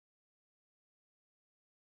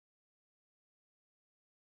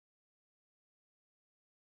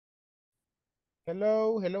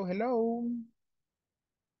Hello, hello, hello.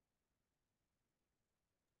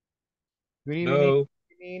 Good evening. Hello,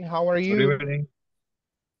 Good evening. How are good you? evening.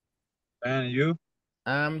 And you?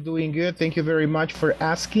 I'm doing good. Thank you very much for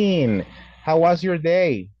asking. How was your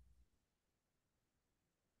day?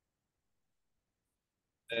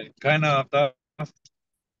 Kind of tough.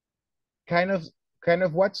 Kind of, kind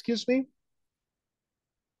of what, excuse me?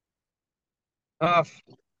 Tough.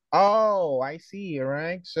 Oh, I see. All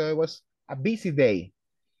right. So it was a busy day.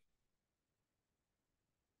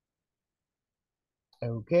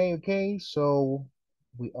 Okay, okay. So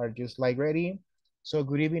we are just like ready. So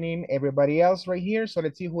good evening, everybody else right here. So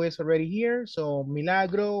let's see who is already here. So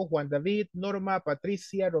Milagro, Juan David, Norma,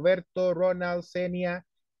 Patricia, Roberto, Ronald, Senia,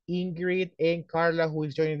 Ingrid, and Carla, who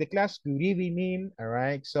is joining the class. Good evening. All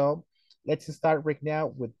right. So let's start right now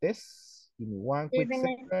with this. Give me one quick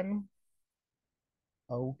Evening. second.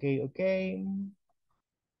 Okay, okay.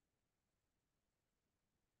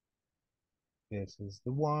 This is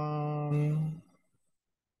the one.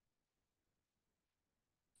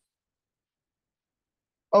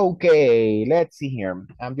 Okay, let's see here.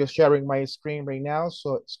 I'm just sharing my screen right now,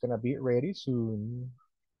 so it's gonna be ready soon.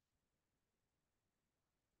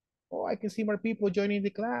 Oh, I can see more people joining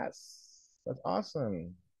the class. That's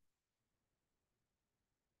awesome.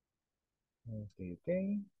 Okay,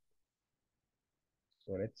 okay.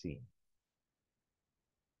 So let's see.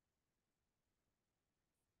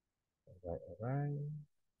 All right.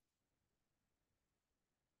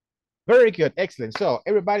 Very good, excellent. So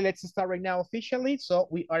everybody, let's start right now officially. So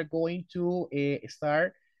we are going to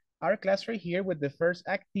start our class right here with the first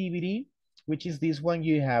activity, which is this one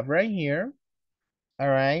you have right here. All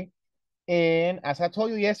right. And as I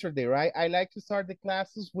told you yesterday, right, I like to start the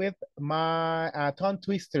classes with my tongue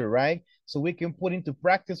twister, right? So we can put into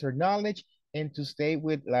practice our knowledge and to stay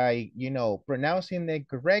with like, you know, pronouncing it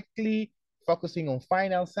correctly, focusing on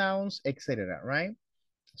final sounds, etc. Right?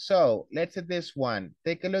 So let's at this one.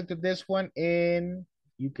 Take a look at this one and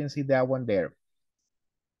you can see that one there.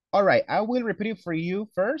 All right, I will repeat it for you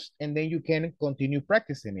first and then you can continue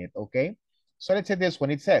practicing it, okay? So let's say this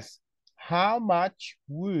one. It says, how much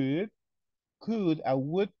wood could a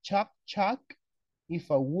woodchuck chuck if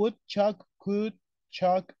a woodchuck could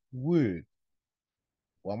chuck wood?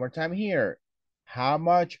 One more time here. How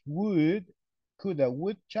much wood could a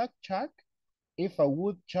woodchuck chuck if a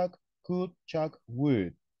woodchuck could chuck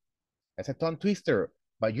wood? That's a tongue twister,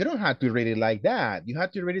 but you don't have to read it like that. You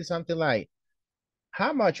have to read it something like,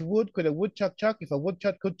 how much wood could a woodchuck chuck if a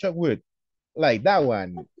woodchuck could chuck wood? Like that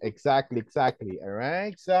one. Exactly, exactly. All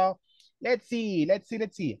right. So let's see.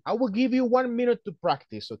 I will give you 1 minute to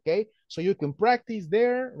practice, okay? So you can practice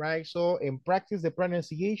there, right? So and practice the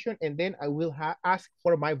pronunciation, and then I will ask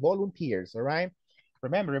for my volunteers, all right?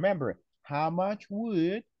 Remember, how much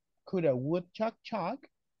wood could a woodchuck chuck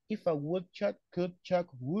if a woodchuck could chuck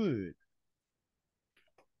wood?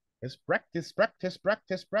 Let's practice.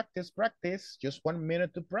 Just 1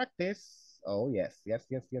 minute to practice. Oh, yes.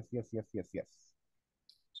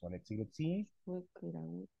 So let's see.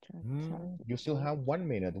 You still have 1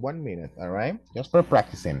 minute, all right? Just for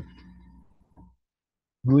practicing.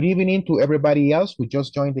 Good evening to everybody else who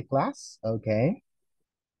just joined the class, okay?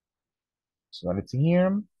 So let's see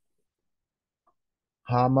here.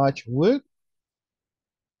 How much wood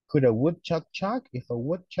could a woodchuck chuck if a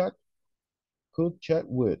woodchuck could chuck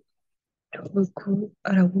wood?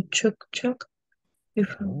 Arabuchuk.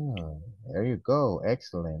 If Oh, there you go,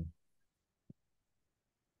 excellent.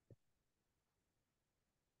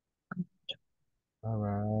 All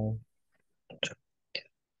right,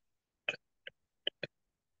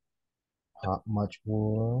 how much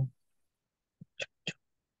wood?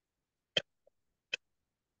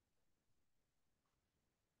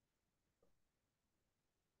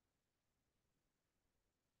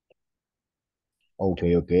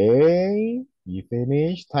 Okay. You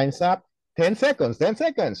finished. Time's up. 10 seconds, 10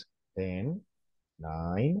 seconds. 10,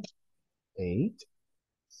 9, 8,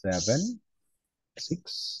 7,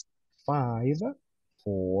 6, 5,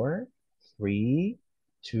 4, 3,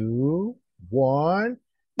 2, 1.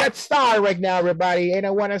 Let's start right now, everybody. And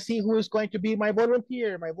I want to see who's going to be my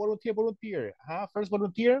volunteer. My volunteer. First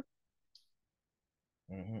volunteer.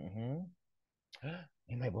 And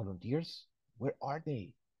my volunteers, where are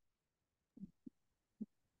they?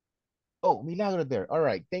 Oh, Milagro there. All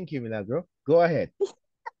right. Thank you, Milagro. Go ahead.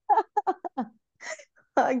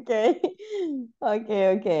 okay.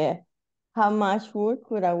 Okay. How much wood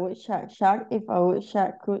could a woodchuck chuck if a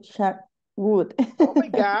woodchuck could chuck wood? Oh my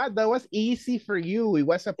God, that was easy for you. It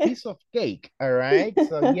was a piece of cake. All right.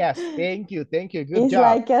 So yes, thank you. Thank you. Good It's job.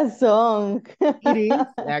 like a song. It is,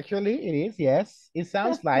 actually, it is, yes. It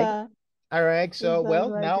sounds like All right, so Sounds well,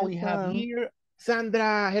 like now a we have song. here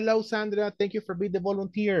Sandra. Hello, Sandra. Thank you for being the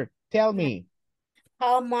volunteer. Tell me.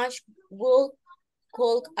 How much wool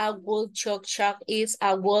could a woodchuck chuck is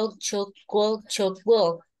a woodchuck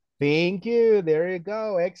wool? Thank you. There you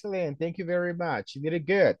go. Excellent. Thank you very much. You did it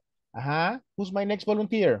good. Uh-huh. Who's my next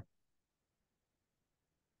volunteer?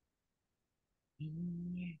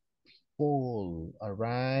 Full. All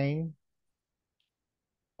right.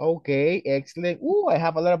 Okay, excellent. Ooh, I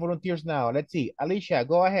have a lot of volunteers now. Let's see. Alicia,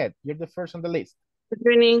 go ahead. You're the first on the list. Good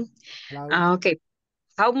morning. Hello. Okay.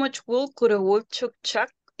 How much wool could a woodchuck chuck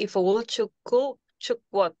if a woodchuck could chuck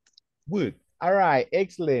what? Good. All right,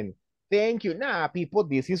 excellent. Thank you. Nah, people,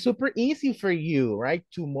 this is super easy for you, right?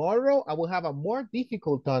 Tomorrow, I will have a more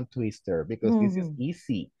difficult tongue twister because this is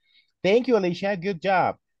easy. Thank you, Alicia. Good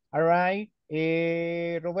job. All right.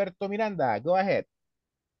 Roberto Miranda, go ahead.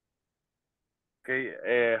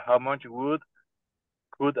 Okay, how much wood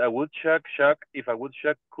could a woodchuck chuck if a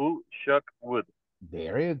woodchuck could chuck wood?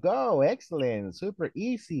 There you go. Excellent. Super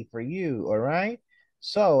easy for you. All right.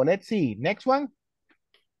 So let's see. Next one.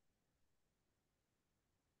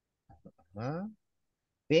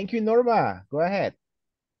 Thank you, Norma. Go ahead.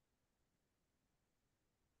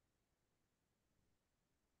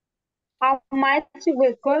 How much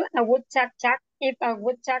will could a woodchuck chuck if a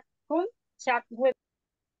woodchuck could chuck wood?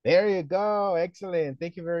 There you go. Excellent.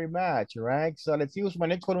 Thank you very much. All right. So let's see who's my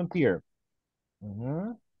next volunteer.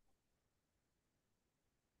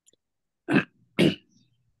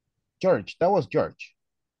 George. That was George.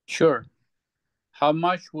 Sure. How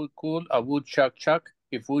much would could a woodchuck chuck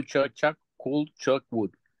if woodchuck chuck could chuck wood?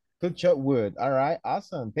 Good shot, Wood. All right.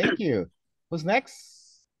 Awesome. Thank you. Who's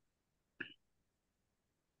next?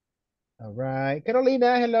 All right.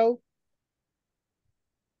 Carolina, hello.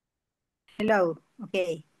 Hello.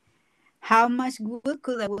 Okay. How much wood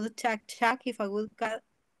could a woodchuck chuck if a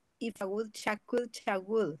woodchuck could chuck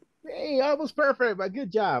wood? Hey, almost perfect, but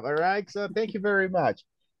good job. All right. So thank you very much.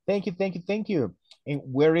 Thank you, thank you, thank you. And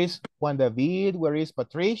where is Juan David? Where is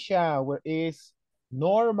Patricia? Where is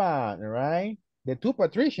Norma? All right. The two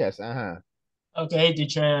Patricias. Okay,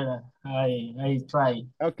 teacher, I try.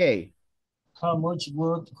 Okay. How much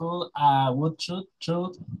wood could a woodchuck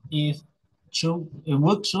chuck if a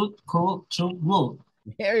woodchuck could chuck wood?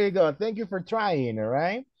 There you go. Thank you for trying. All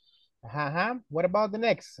right. What about the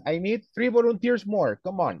next? I need 3 volunteers more.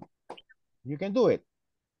 Come on. You can do it.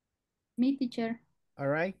 Me, teacher. All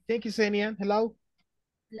right. Thank you, Senian. Hello.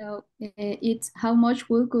 Hello. It's how much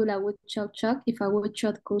wood could a woodchuck chuck if a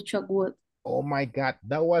woodchuck could chuck wood? Oh my God.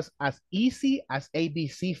 That was as easy as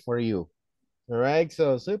ABC for you. All right.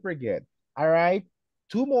 So super good. All right.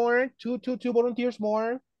 2 more. Two volunteers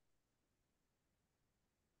more.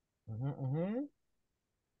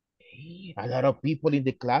 Hey, a lot of people in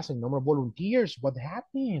the class and no more volunteers. What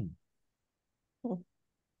happened?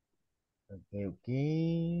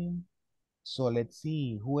 Okay. So let's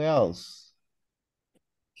see. Who else?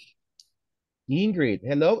 Ingrid.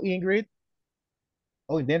 Hello, Ingrid.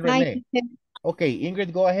 Oh, and then Renee. Okay,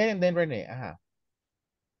 Ingrid, go ahead and then Renee.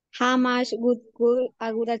 How much would could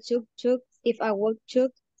a woodchuck chuck if a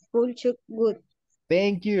woodchuck could chuck wood?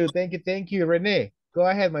 Thank you, thank you, thank you. Renee, go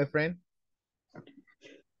ahead, my friend.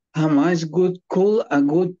 How much good could a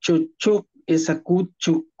good chuck is a good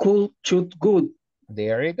chuck cool chuck good?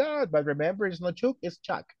 There you go. But remember, it's not chuk, it's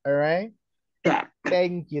chuck. All right. Yeah.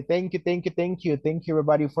 Thank you, thank you, thank you, thank you. Thank you,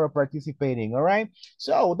 everybody, for participating. All right.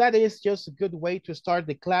 So that is just a good way to start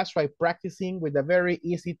the class, right? Practicing with a very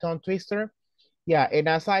easy tongue twister. Yeah, and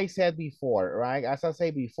as I said before, right? As I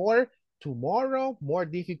said before, tomorrow, more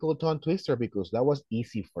difficult tongue twister because that was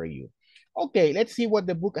easy for you. Okay, let's see what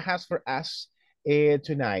the book has for us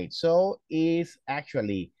tonight. So is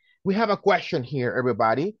actually, we have a question here,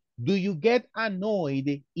 everybody. Do you get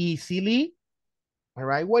annoyed easily? All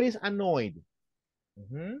right, what is annoyed?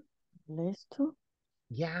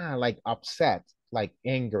 Yeah, like upset, like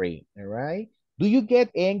angry, all right? Do you get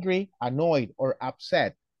angry, annoyed, or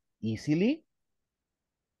upset easily?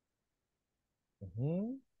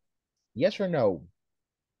 Yes or no?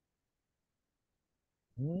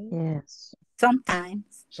 Yes.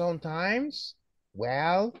 Sometimes. Sometimes?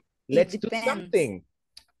 Well, It let's do depends. something.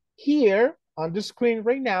 Here on the screen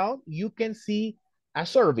right now, you can see a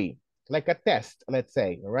survey, like a test, let's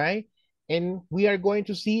say, all right? And we are going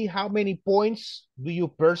to see how many points do you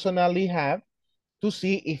personally have to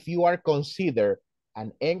see if you are considered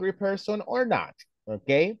an angry person or not,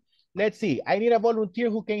 okay? Let's see. I need a volunteer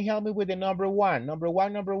who can help me with the number one. Number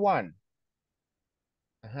one.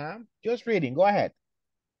 Just reading. Go ahead.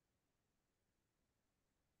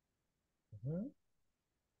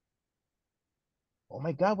 Oh,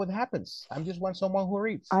 my God, what happens? I'm just want someone who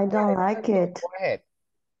reads. I don't like it. Go ahead.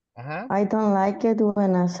 Uh-huh. I don't like it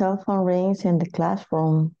when a cell phone rings in the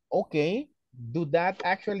classroom. Okay. Do that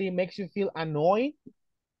actually makes you feel annoyed?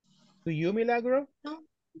 To you, Milagro?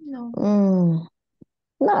 No.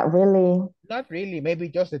 Not really. Not really. Maybe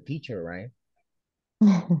just the teacher, right?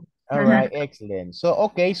 All right, excellent. So,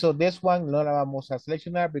 okay, so this one no la vamos a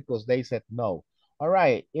seleccionar because they said no. All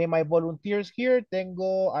right, in my volunteers here,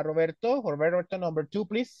 tengo a Roberto. Roberto, number 2,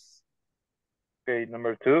 please. Okay,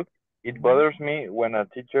 number 2. It bothers me when a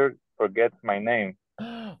teacher forgets my name.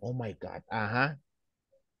 Oh my God. Uh-huh.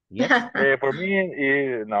 Yes. For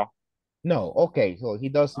me, no. No, okay, so he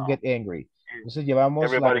doesn't get angry. Entonces llevamos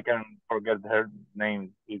Everybody can forget her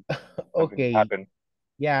name if something okay. happens.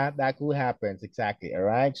 Yeah, that could happen. Exactly. All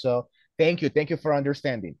right. So thank you. Thank you for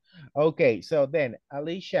understanding. Okay. So then,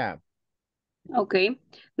 Alicia. Okay.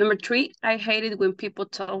 Number 3, I hate it when people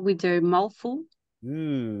talk with their mouth full.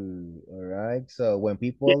 All right. So when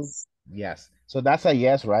people, yes. So that's a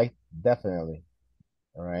yes, right? Definitely.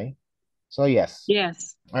 All right. So yes.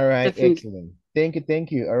 Yes. All right. Definitely. Excellent. Thank you.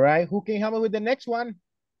 Thank you. All right. Who can help me with the next one?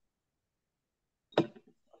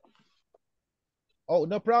 Oh,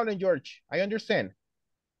 no problem, George. I understand.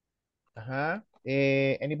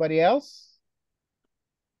 Anybody else?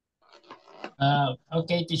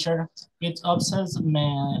 Okay, teacher. It upsets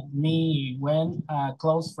me when a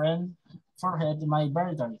close friend forgets my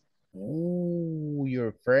birthday. Oh,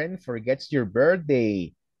 your friend forgets your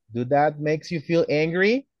birthday. Do that makes you feel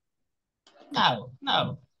angry? No,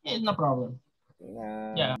 it's no problem.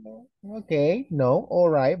 Yeah. Okay, no, all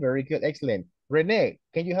right, very good, excellent. Renee,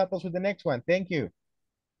 can you help us with the next one? Thank you.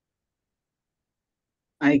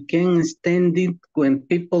 I can't stand it when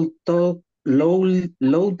people talk loudly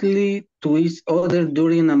to each other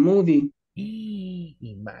during a movie.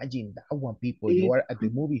 Imagine that one, people. You are at the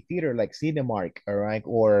movie theater like Cinemark, all right,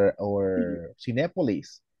 or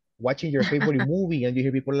Cinepolis, watching your favorite movie, and you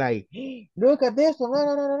hear people like, "Hey, look at this one,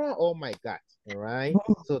 no. Oh my God, all right.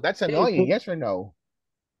 So that's annoying, yes or no?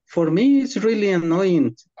 For me, it's really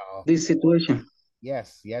annoying, this situation.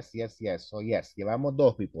 Yes. So yes, llevamos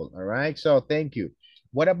 2 people, all right? So thank you.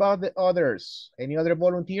 What about the others? Any other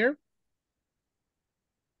volunteer?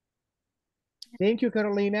 Thank you,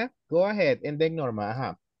 Carolina. Go ahead, and then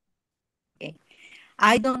Norma. Okay.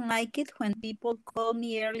 I don't like it when people call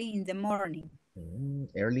me early in the morning.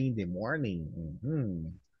 Early in the morning.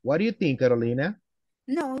 What do you think, Carolina?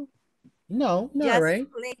 No, No, just right?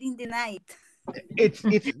 late in the night. It's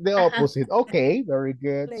the opposite. Okay, very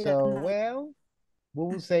good. Late at So, night. well, we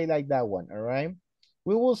will say like that one, all right?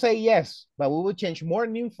 We will say yes, but we will change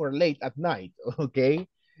morning for late at night, okay?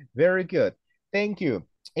 Very good. Thank you.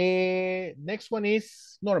 Next one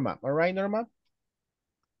is Norma, all right, Norma?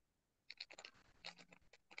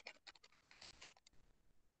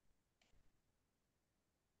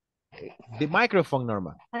 The microphone,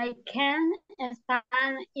 Norma. I can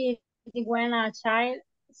stand it when a child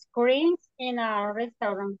screams in a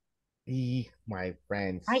restaurant. My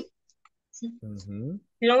friends.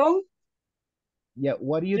 Hello? Yeah,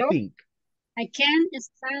 what do you think? I can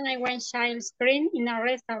stand it when child screams in a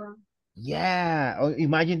restaurant. Yeah,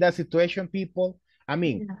 imagine that situation, people. I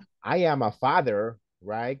mean, I am a father,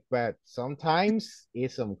 right? But sometimes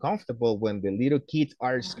it's uncomfortable when the little kids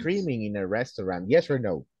are screaming in a restaurant. Yes or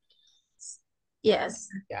no? Yes.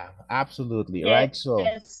 Yeah, absolutely. Right. So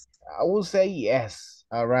I will say yes.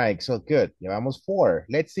 All right. So good. Llevamos 4.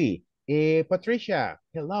 Let's see. Patricia,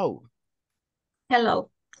 hello. Hello.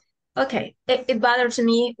 Okay. It bothers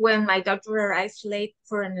me when my doctor arrives late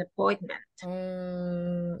for an appointment.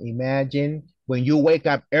 Imagine when you wake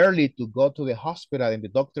up early to go to the hospital and the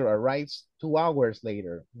doctor arrives 2 hours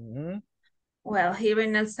later. Well, here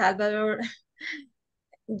in El Salvador,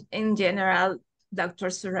 in general,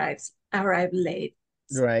 doctors arrive late.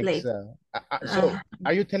 Right. Late. So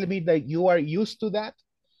are you telling me that you are used to that?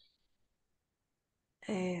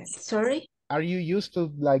 Sorry? Are you used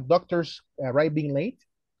to like doctors arriving late?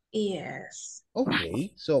 Yes.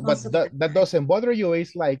 Okay. So, but that doesn't bother you.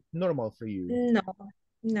 It's like normal for you.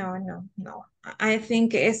 No. I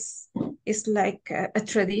think it's like a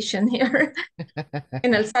tradition here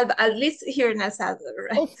in El Salvador, at least here in El Salvador,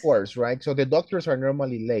 right? Of course, right? So the doctors are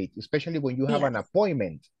normally late, especially when you have an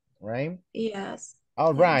appointment, right? Yes.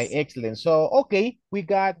 All right, excellent. So, okay, we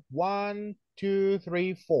got 1, 2,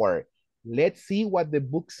 3, 4. Let's see what the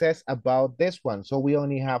book says about this one. So we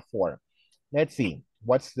only have 4. Let's see.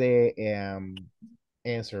 What's the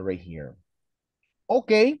answer right here?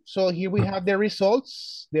 Okay, so here we have the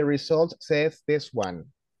results. The result says this one.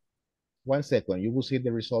 1 second, you will see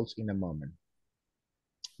the results in a moment.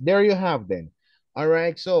 There you have them. All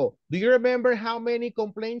right, so do you remember how many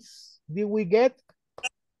complaints did we get?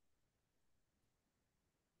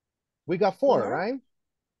 We got four, right?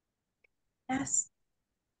 Yes.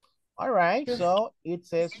 All right, so it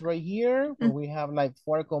says right here where we have like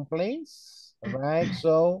 4 complaints. All right,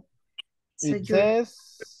 so it says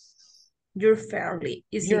you're fairly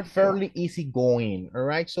easy. You're fairly easygoing. All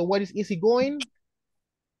right, so what is easygoing?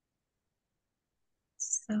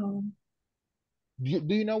 So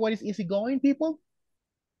do you know what is easygoing, people?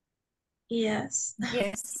 yes.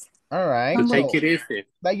 Yes. All right, To so take it easy.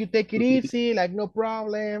 like you take it easy, like no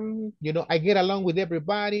problem. You know, I get along with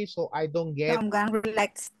everybody, so I don't get. I'm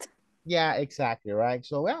relaxed. Yeah, exactly, right?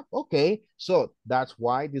 So, yeah, okay. So that's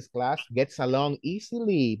why this class gets along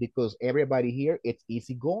easily because everybody here, it's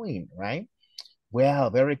easygoing, right? Well,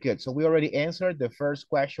 very good. So we already answered the first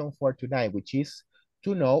question for tonight, which is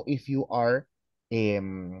to know if you are,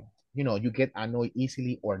 you know, you get annoyed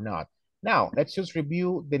easily or not. Now, let's just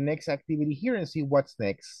review the next activity here and see what's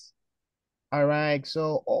next. All right,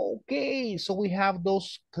 so, okay, so we have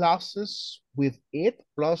those clauses with it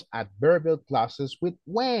plus adverbial clauses with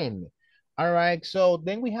when. All right, so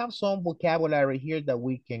then we have some vocabulary here that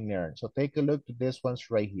we can learn. So take a look to this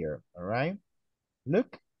ones right here, all right?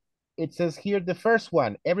 Look, it says here the first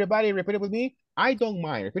one. Everybody repeat it with me. I don't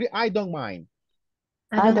mind. Repeat it, I don't mind.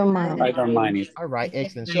 I don't mind. I don't mind it. All right,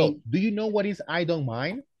 excellent. So do you know what is I don't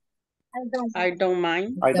mind? I don't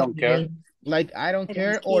mind. I don't care. Like I don't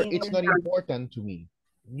care or it's not important to me.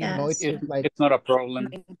 You know, it's It, like it's not a problem.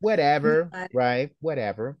 whatever, right?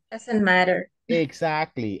 Whatever. Doesn't matter.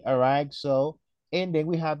 Exactly. All right. So, and then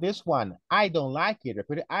we have this one. I don't like it.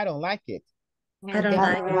 Repeat it. I don't like it. I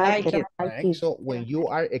don't like it. Right? So when you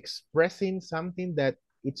are expressing something that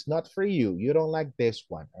it's not for you, you don't like this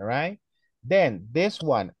one. All right. Then this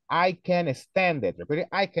one, I can stand it. Repeat it.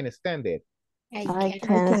 I can stand it. I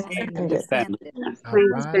can't stand it. All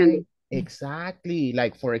right. Exactly.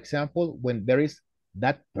 Like for example, when there is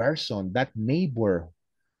that person, that neighbor,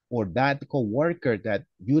 or that coworker that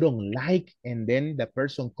you don't like, and then the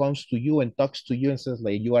person comes to you and talks to you and says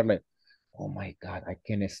like, you are like, oh my God, I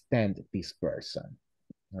can't stand this person.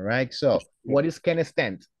 All right. So what is can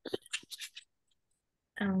stand?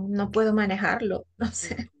 No puedo manejarlo. No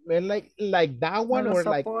sé. Like that one No or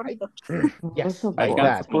like yes, I like can't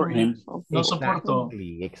that. support him. No soporto.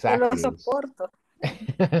 Exactly.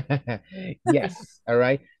 Yes. All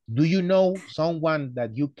right. Do you know someone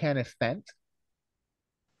that you can stand?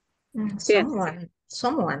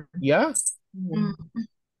 Someone. Yeah.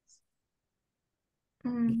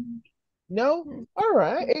 No? All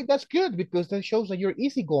right. Hey, that's good because that shows that you're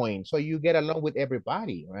easygoing. So you get along with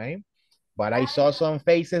everybody, right? But I saw some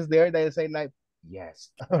faces there that say like, yes.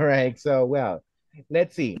 All right. So, well,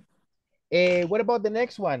 let's see. What about the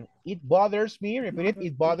next one? It bothers me. Repeat it.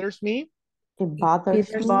 It bothers me. It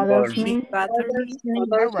bothers me.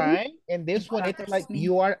 All right. And this one, it's like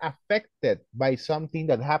you are affected by something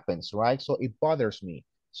that happens, right? So it bothers me.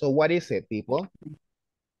 So what is it, people?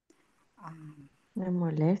 Me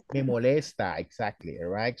molesta. Me molesta, exactly, all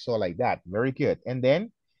right? So like that, very good. And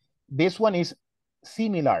then this one is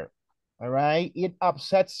similar, all right? It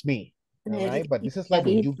upsets me, all right? But this is like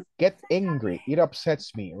when you get angry, it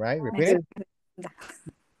upsets me, right? Repeat it.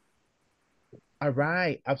 All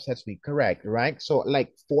right, upsets me, correct, right? So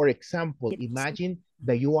like, for example, imagine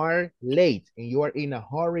that you are late and you are in a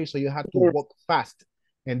hurry, so you have to walk fast.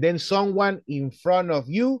 And then someone in front of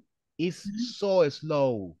you is so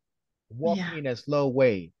slow, walking in a slow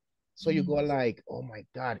way. So you go like, oh my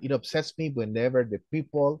God, it upsets me whenever the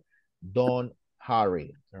people don't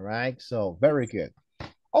hurry, all right? So very good.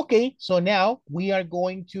 Okay, so now we are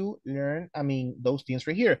going to learn, those things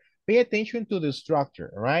right here. Pay attention to the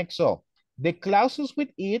structure, all right? So the clauses with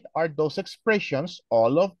it are those expressions,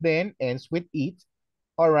 all of them ends with it,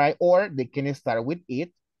 all right? Or they can start with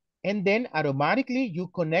it. And then automatically you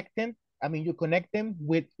connect them, you connect them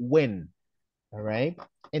with when, all right?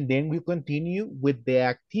 And then we continue with the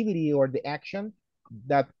activity or the action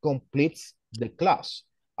that completes the clause.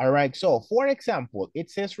 All right, so for example, it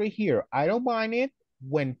says right here, I don't mind it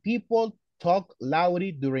when people talk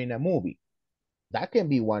loudly during a movie. That can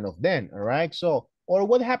be one of them, all right? So, or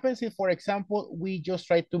what happens if, for example, we just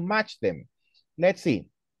try to match them? Let's see.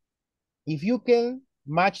 If you can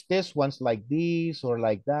match this ones like this or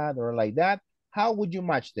like that or like that, how would you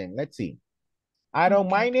match them? Let's see. I don't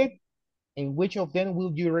mind it. And which of them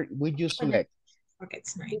will you select?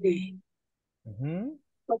 Forgets my name.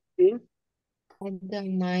 Okay. I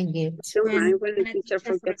don't mind it. When a teacher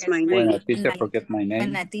forgets my name. When a teacher forgets my name.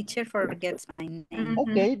 When a teacher forgets my name.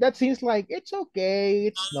 Okay, that seems like it's okay.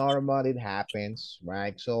 It's normal. It happens,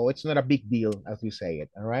 right? So it's not a big deal as we say it,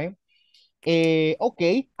 all right?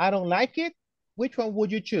 Okay, I don't like it. Which one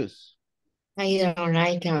would you choose? I don't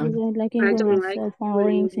like I them. don't like it I when don't my like cell phone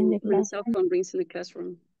rings in the when class. cell phone rings in the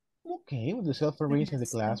classroom. Okay, with the cell phone rings in the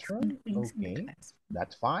classroom. Rings in the Okay, class.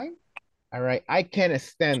 that's fine. All right, I can't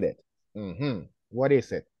stand it. What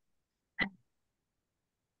is it?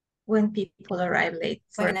 When people arrive late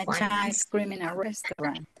for When a child appointments. scream in a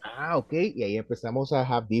restaurant. Okay, y ahí empezamos a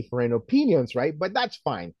have different opinions, right? But that's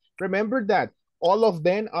fine. Remember that all of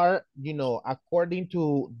them are, you know, according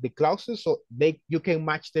to the clauses, so you can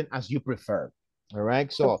match them as you prefer. All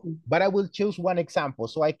right, so, Okay. but I will choose one example.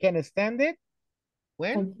 So I can stand it I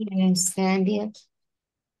when? can't stand it.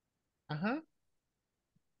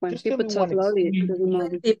 When Just tell people me talk one. loudly, it doesn't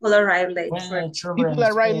matter. People arrive late When for children People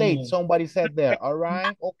arrive late, scream. somebody said there, all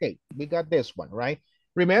right? Okay, we got this one, right?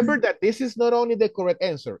 Remember that this is not only the correct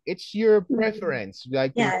answer, it's your preference.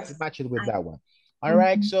 Like you yes. match it with that one. All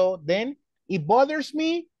right, so then it bothers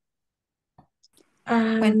me.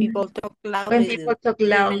 When people talk loudly. When people talk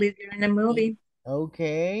loudly during a movie.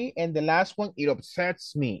 Okay, and the last one, it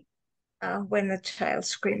upsets me. When a child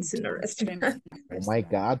screams in a restaurant. Oh my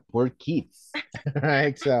God, poor kids.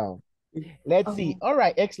 Right, so let's see. All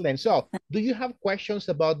right, excellent. So do you have questions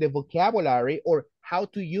about the vocabulary or how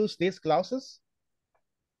to use these clauses?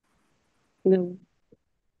 No.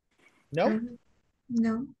 No?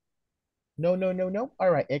 No. No.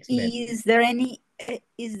 All right, excellent. Is there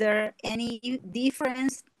any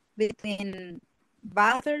difference between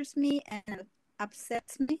bothers me and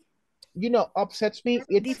upsets me? You know, upsets me,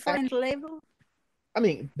 it's different level. I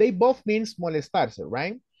mean, they both means molestarse,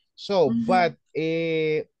 right? So, but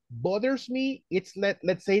bothers me, it's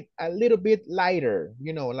let's say a little bit lighter,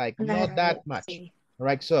 you know, like not that much,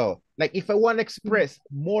 right? So, like if I want to express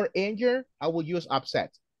more anger, I will use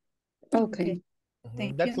upset. Okay.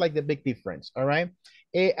 That's like the big difference, all right?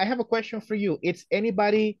 I have a question for you. It's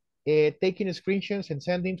anybody taking screenshots and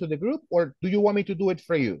sending to the group, or do you want me to do it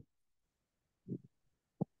for you?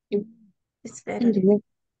 It's better. You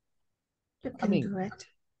can do it.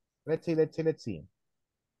 Let's see.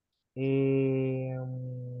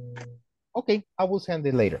 Okay, I will send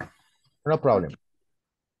it later. No problem.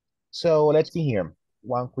 So let's see here.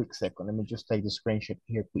 One quick second. Let me just take the screenshot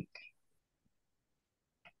here quick.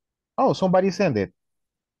 Oh, somebody sent it.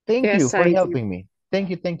 Thank you for helping me. Thank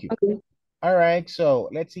you. Okay. All right, so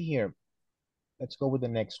let's see here. Let's go with the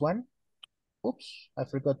next one. Oops, I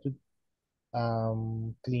forgot to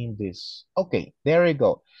clean this. Okay, there we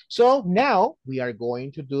go. So now we are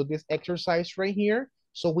going to do this exercise right here.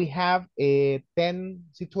 So we have 10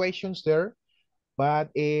 situations there, but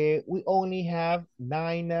we only have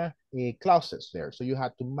 9 clauses there. So you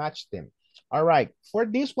have to match them. All right, for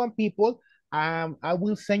this one, people, I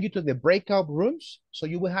will send you to the breakout rooms. So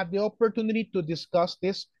you will have the opportunity to discuss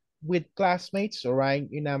this with classmates, all right,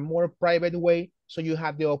 in a more private way. So you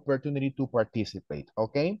have the opportunity to participate,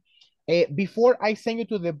 okay? Before I send you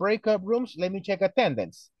to the breakout rooms, let me check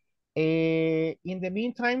attendance. In the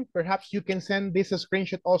meantime, perhaps you can send this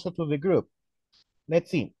screenshot also to the group.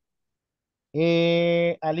 Let's see.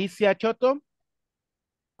 Alicia Choto.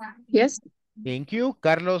 Yes. Thank you.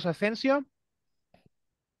 Carlos Asensio.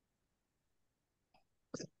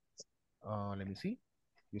 Let me see.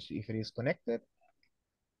 You see if it is connected.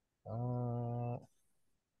 No.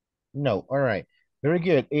 All right. Very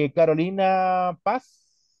good. Carolina Paz.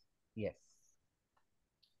 Yes.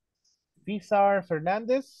 Cesar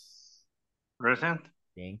Fernandez. Present.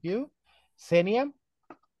 Thank you. Senia.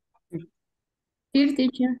 Here,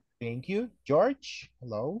 teacher. Thank you. George.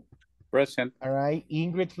 Hello. Present. All right.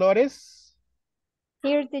 Ingrid Flores.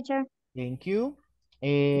 Here, teacher. Thank you.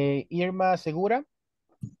 Irma Segura.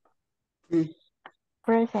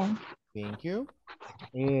 Present. Thank you.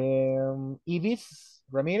 Ivis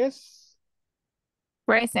Ramirez.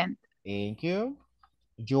 Present. Thank you.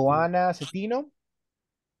 Joana Cetino.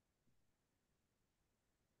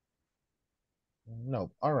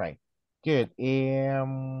 No. All right. Good.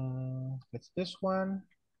 It's this one.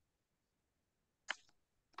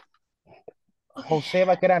 Jose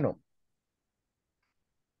Vaquerano.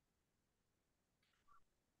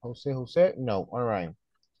 Jose. No. All right.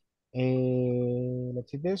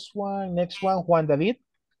 Let's see this one. Next one, Juan David.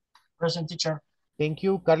 Present, teacher. Thank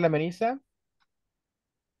you. Carla Melissa.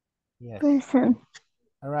 Yes. Present.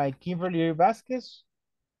 All right. Kimberly Vasquez.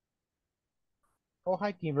 Oh,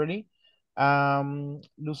 hi, Kimberly.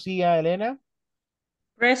 Lucia Elena.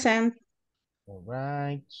 Present. All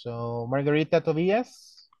right. So Margarita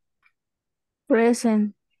Tobias.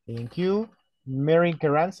 Present. Thank you. Mary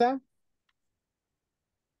Carranza.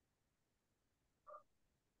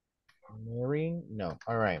 Mary, no.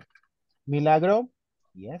 All right. Milagro.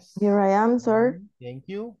 Yes. Here I am, sir. Thank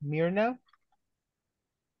you. Mirna.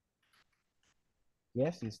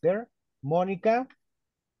 Yes, is there. Monica?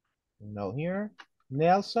 No here.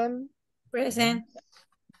 Nelson? Present.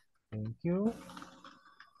 Thank you.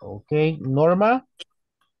 Okay, Norma?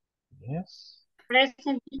 Yes.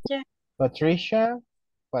 Present, teacher. Patricia?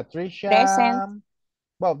 Patricia? Present.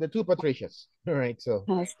 Well, the two Patricias. All right, so.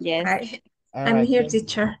 Yes. All I'm right, here, thank you.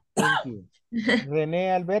 teacher. Thank you. Rene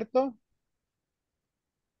Alberto?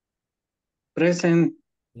 Present.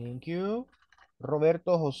 Thank you.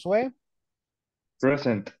 Roberto Josué?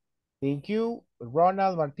 Present. Thank you.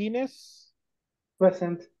 Ronald Martinez?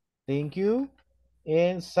 Present. Thank you.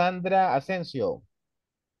 And Sandra Asensio?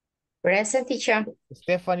 Present, teacher.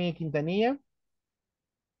 Stephanie Quintanilla?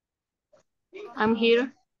 I'm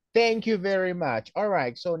here. Thank you very much. All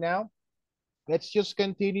right, so now let's just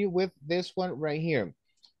continue with this one right here.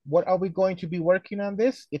 What are we going to be working on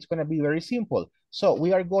this? It's going to be very simple. So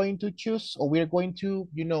we are going to choose, or we're going to,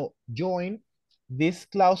 join these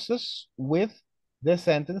clauses with the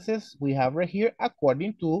sentences we have right here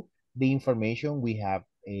according to the information we have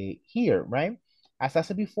here, right? As I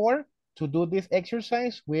said before, to do this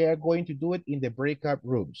exercise, we are going to do it in the breakout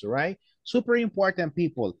rooms, right? Super important,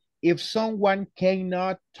 people. If someone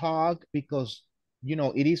cannot talk because,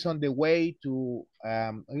 it is on the way to,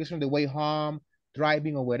 it is on the way home,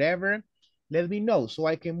 driving or whatever, let me know so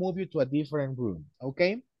I can move you to a different room,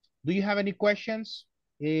 okay? Do you have any questions?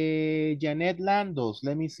 Janet Landos,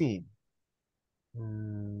 let me see.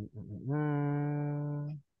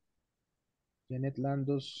 Janet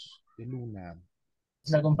Landos de Luna.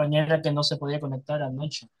 Es la compañera que no se podía conectar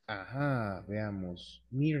anoche. Ajá, veamos.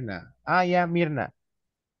 Mirna. Ah, yeah, Mirna.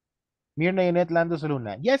 Mirna Janet Landos de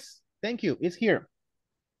Luna. Yes, thank you. It's here.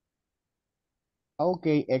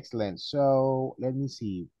 Okay, excellent. So let me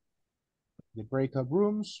see. The breakout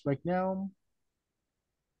rooms right now.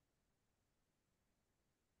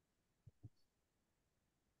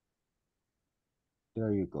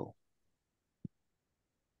 There you go.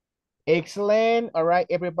 Excellent. All right,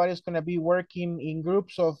 everybody's going to be working in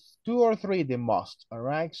groups of 2 or 3 the most. All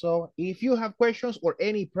right, so if you have questions or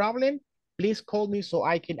any problem, please call me so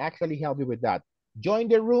I can actually help you with that. Join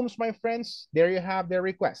the rooms, my friends. There you have the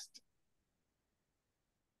request.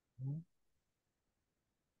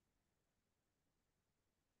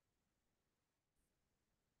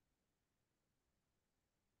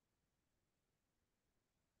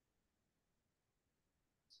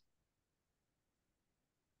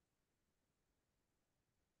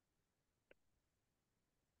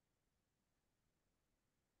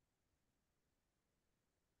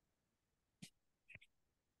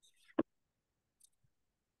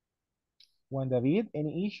 Juan David,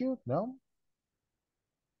 any issue? No?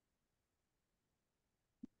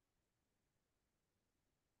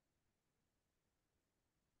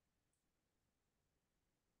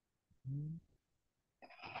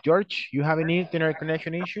 George, you have any internet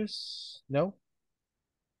connection issues? No?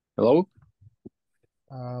 Hello?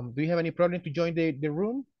 Do you have any problem to join the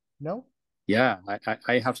room? No? Yeah,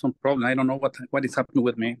 I have some problem. I don't know what is happening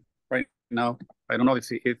with me right now. I don't know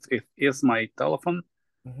if it's my telephone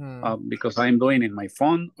because I'm doing it in my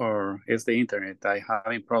phone or it's the internet. I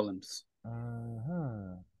having problems.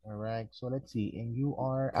 All right, so let's see. And you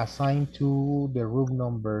are assigned to the room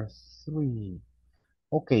number 3.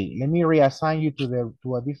 Okay, let me reassign you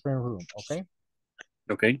to a different room, okay?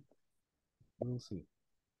 Okay. We'll see.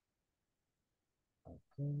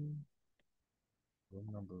 Okay. Room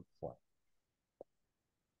number 4.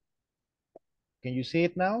 Can you see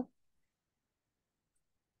it now?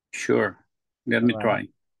 Sure. Let me try.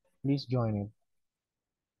 Please join it.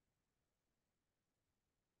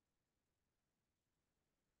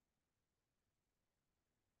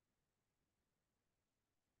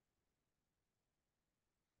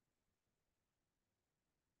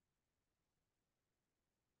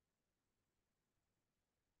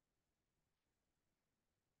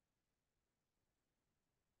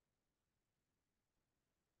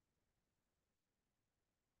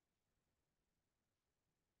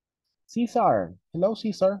 Cesar. Hello,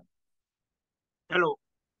 Cesar. Hello.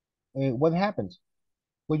 What happened?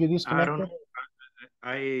 Were you I don't disconnected? know.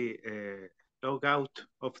 I log out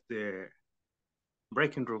of the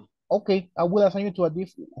breaking room. Okay, I will assign you to a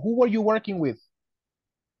different. Who were you working with?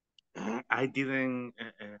 I didn't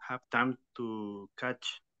have time to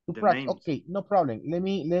catch To the practice. names. Okay, no problem. Let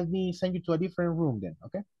me send you to a different room then.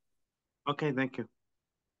 Okay. Okay, thank you.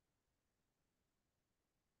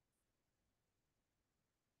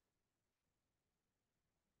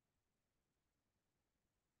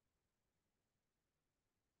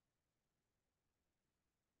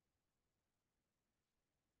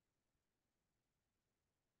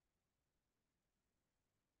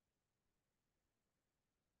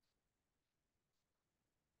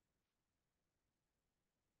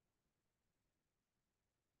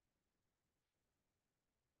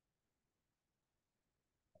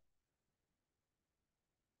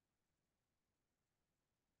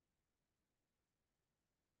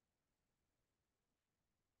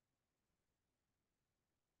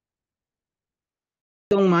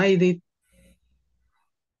 don't mind it.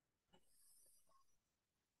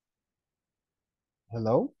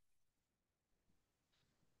 Hello?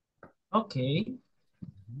 Okay.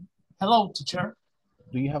 Hello, teacher.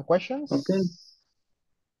 Do you have questions? Okay.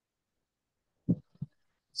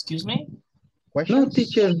 Excuse me? Questions? No,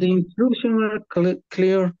 teacher, the instructions are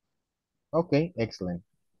clear. Okay, excellent.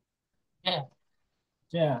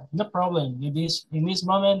 Yeah, no problem. In this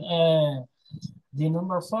moment, the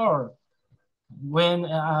number 4, when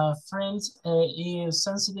a friend is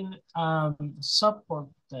sensitive and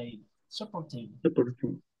supportive.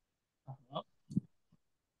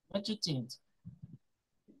 What do you think?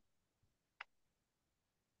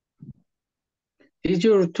 It's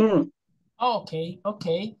your turn. Okay.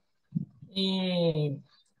 In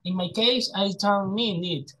my case, I turn mean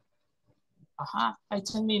it. I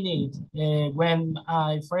turn mean it. When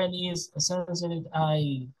a friend is sensitive,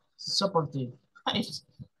 I supportive.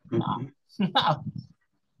 No.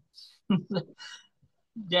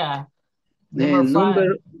 Yeah.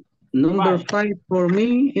 Number five for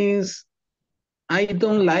me is I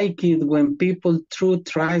don't like it when people throw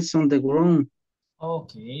trash on the ground.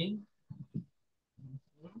 Okay.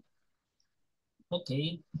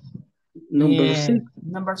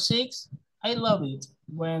 Number 6, I love it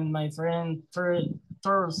when my friend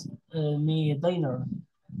throws me dinner.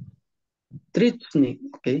 Treats me,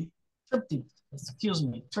 okay. Excuse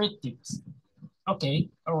me, treat tips. Okay,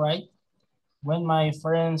 all right. When my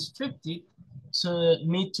friends treat me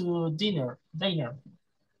to dinner.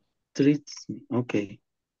 Treats me, okay.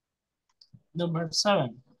 Number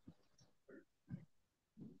 7.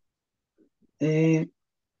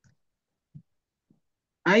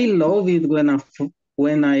 I love it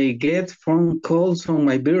when I get phone calls on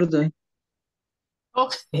my birthday.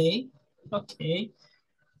 Okay.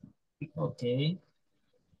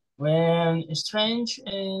 When strange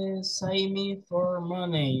say me for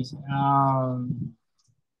money.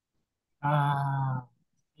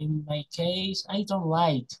 In my case, I don't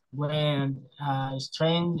like when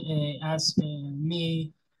strange ask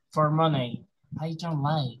me for money. I don't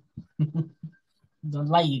like. Don't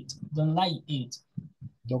like it. Don't like it.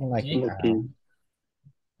 Don't like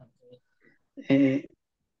it.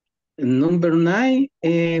 Number 9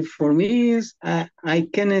 for me is I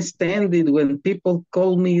can't stand it when people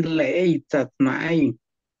call me late at night,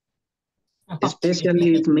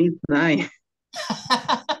 especially at midnight.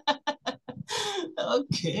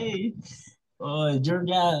 Okay. Oh, you're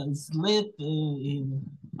just sleep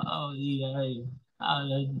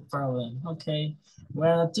problem. Okay.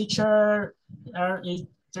 When a teacher is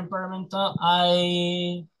temperamental,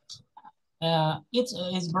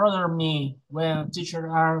 it's bother me when teachers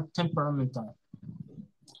are temperamental.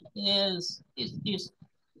 Yes, it's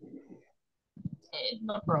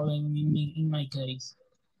no problem in my case.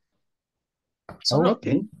 Solo,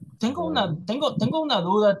 okay. Tengo una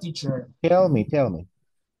duda, teacher. Tell me.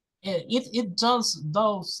 It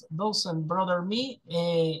doesn't bother me,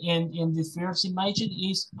 and in the first image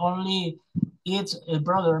is only it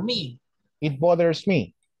bother me. It bothers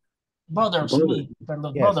me. Bothers me.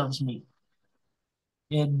 Perdón, Yes. bothers me.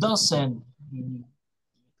 It doesn't.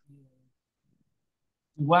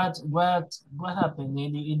 What happened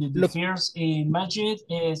in the first image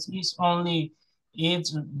is only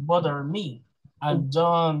it bother me. I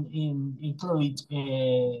don't include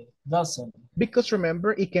doesn't. Because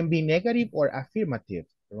remember, it can be negative or affirmative,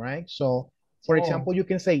 right? So, for example, you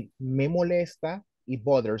can say, me molesta, it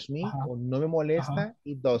bothers me, or no me molesta,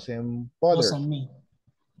 it doesn't bother me.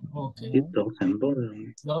 Okay. It doesn't bother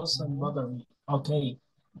me. Doesn't bother me. Okay,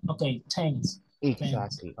 thanks.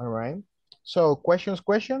 Exactly, all right. So, questions?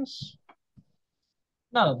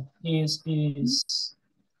 No, is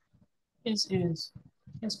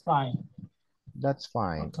fine. That's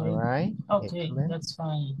fine, okay. all right? Okay,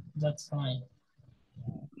 excellent. That's fine.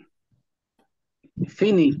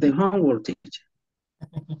 Finish the homework, teacher.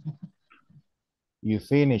 You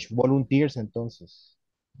finish volunteers entonces.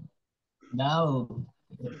 No,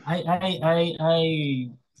 I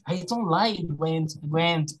don't like when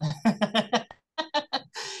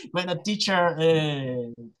when a teacher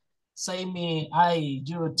say me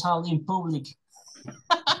you tell in public.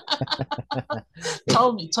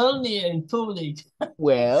 tell me in public.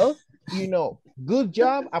 Well, good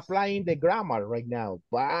job applying the grammar right now,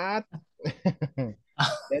 but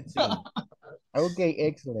let's see. Okay,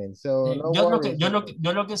 excellent. So no worries. Yo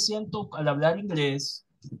lo que siento al hablar inglés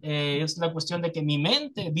es la cuestión de que mi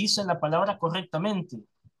mente dice la palabra correctamente,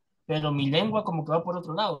 pero mi lengua como que va por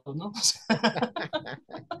otro lado, ¿no?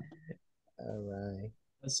 All right.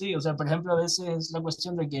 Sí, o sea, por ejemplo, a veces es la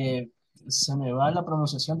cuestión de que se me va la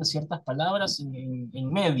pronunciación de ciertas palabras en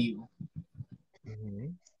medio.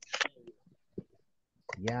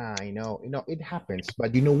 Yeah, I know. It happens,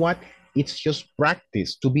 but you know what? It's just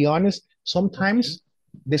practice. To be honest, sometimes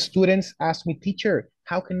the students ask me, teacher,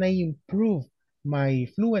 how can I improve my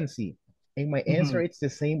fluency? And my answer, it's the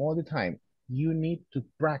same all the time. You need to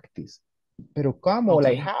practice. Pero como?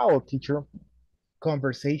 Like Okay. how, teacher?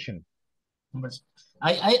 Conversation.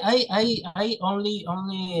 I only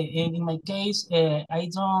in my case I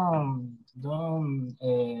don't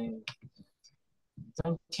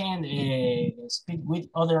can speak with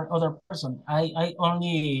other person. I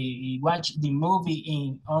only watch the movie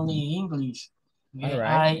in only English. All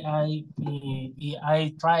right.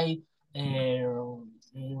 I try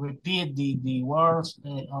repeat the words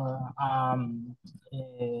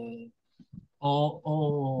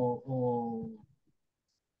o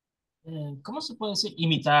 ¿cómo se puede decir?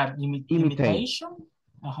 Imitar, Imitate. imitation,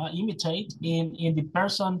 imitate in the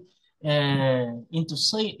person into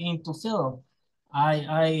feel.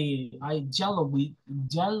 I dialogar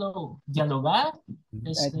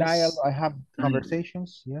Dialogue. I have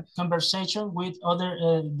conversations. Yes. conversation with other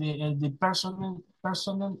the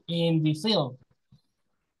person in the field.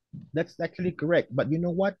 That's actually correct. But you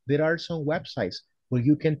know what? There are some websites where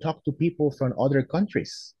you can talk to people from other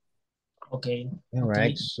countries. Okay. All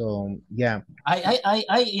right. So yeah.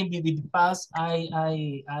 I in the past I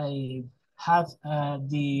have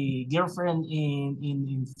the girlfriend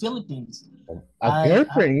in Philippines. A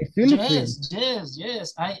girlfriend in Philippines.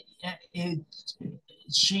 Yes.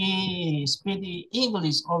 She speak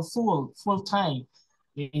English or full time.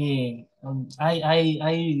 I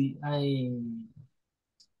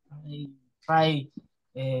try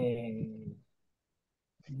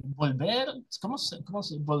volver, cómo se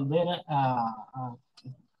volver a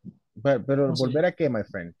Pero no sé. volver a qué, my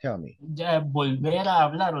friend? Tell me. Ya volver a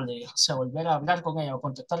hablarle, o sea, volver a hablar con ella o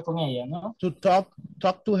contactar con ella, ¿no? To talk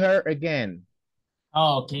to her again.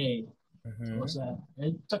 Okay. O sea,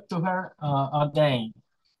 I talk to her again.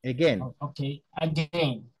 Again. Okay,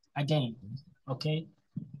 again. Okay.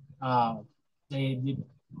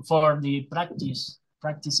 For the practice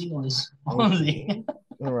English only. Okay.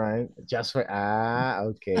 All right. Just for,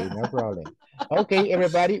 okay, no problem. Okay,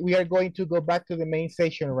 everybody, we are going to go back to the main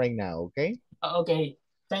session right now, okay? Okay,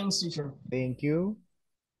 thanks, teacher. Thank you.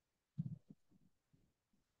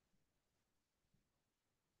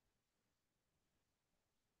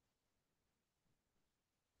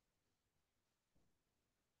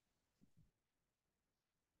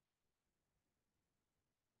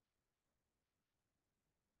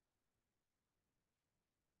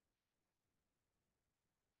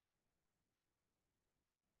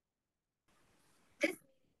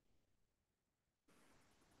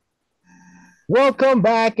 Welcome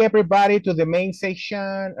back, everybody, to the main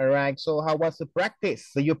session. All right, so how was the practice?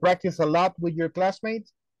 So you practice a lot with your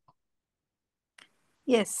classmates?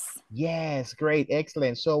 Yes. Yes, great,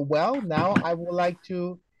 excellent. So, well, now I would like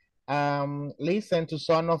to listen to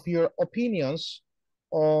some of your opinions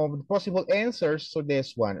of the possible answers to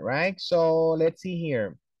this one, right? So let's see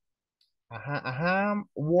here.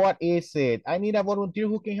 What is it? I need a volunteer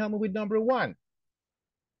who can help me with number one.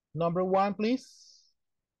 Number one, please.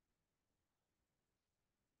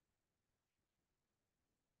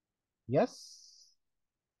 Yes.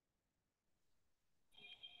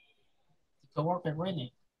 Coworker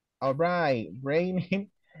Rene. All right, Rene.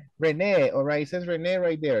 All right, it says Rene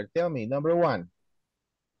right there. Tell me, number one.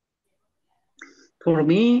 For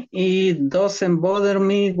me, it doesn't bother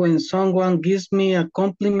me when someone gives me a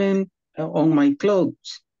compliment on my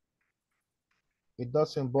clothes. It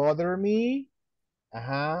doesn't bother me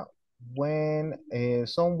when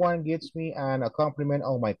someone gives me a compliment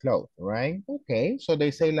on my clothes, right? Okay, so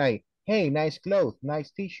they say like, hey, nice clothes, nice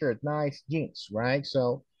t-shirt, nice jeans, right?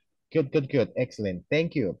 So good, excellent,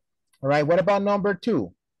 thank you. All right, what about number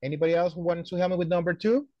two? Anybody else who wants to help me with number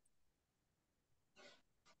two?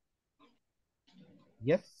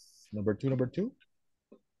 Yes, number two.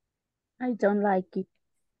 I don't like it.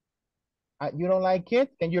 You don't like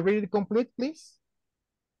it? Can you read it complete, please?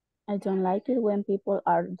 I don't like it when people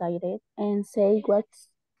are direct and say what's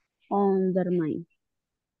on their mind.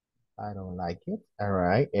 I don't like it. All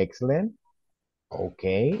right, excellent.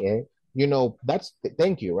 Okay, you know,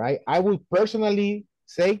 thank you, right? I would personally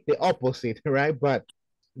say the opposite, right? But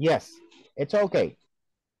yes, it's okay.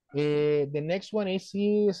 The next one is,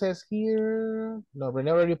 he says here, no, Rene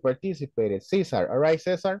already participated. Cesar, all right,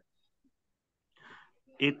 Cesar?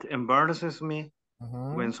 It embarrasses me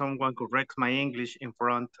when someone corrects my English in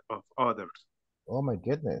front of others. Oh my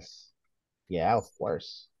goodness. Yeah, of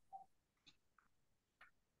course.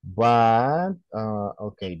 But,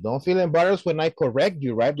 okay, don't feel embarrassed when I correct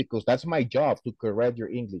you, right? Because that's my job to correct your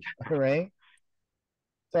English, all right?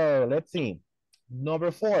 So let's see.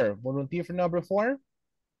 Number 4. Volunteer for number 4.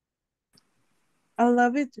 I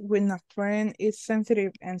love it when a friend is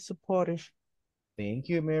sensitive and supportive. Thank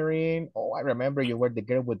you, Maureen. Oh, I remember you were the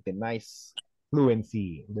girl with the nice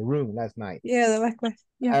fluency in the room last night. Yeah, the last class.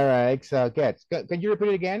 Yeah. All right, so good. Can you repeat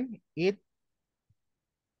it again?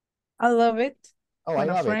 I love it I when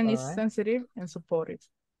a love it. friend All is right. sensitive and supportive.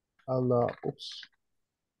 I love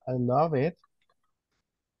it.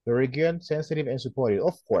 Very good, sensitive and supportive.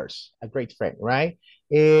 Of course, a great friend, right?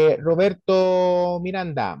 Roberto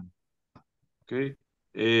Miranda. Okay.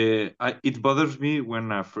 It bothers me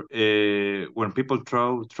when people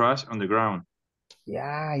throw trash on the ground.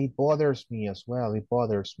 Yeah, it bothers me as well. It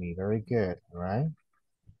bothers me. Very good, all right?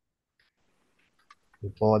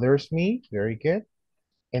 It bothers me. Very good.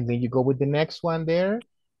 And then you go with the next one there.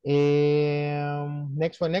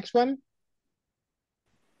 Next one.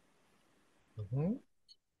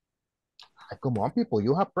 Come on, people.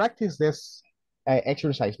 You have practiced this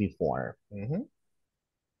exercise before.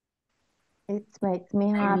 It makes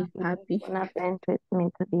me happy when a friend treats me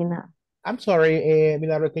to dinner. I'm sorry,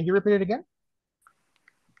 Milagro, can you repeat it again?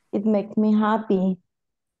 It makes me happy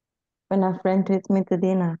when a friend treats me to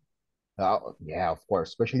dinner. Oh, yeah, of course,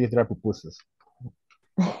 especially if they're pupusas.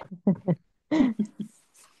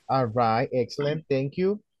 All right, excellent, thank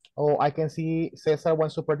you. Oh, I can see Cesar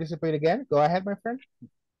wants to participate again. Go ahead, my friend.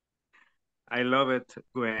 I love it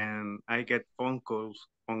when I get phone calls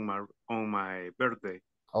on my birthday.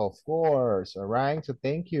 Of course, all right, so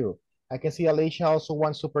thank you. I can see Alicia also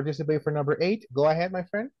wants to participate for number 8. Go ahead, my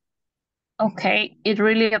friend. Okay, it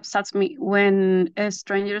really upsets me when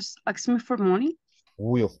strangers ask me for money.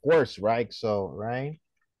 We, of course, right? So, right?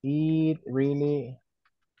 It really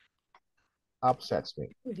upsets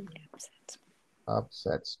me.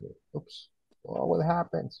 Upsets me. Oops. Oh, what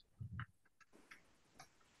happens?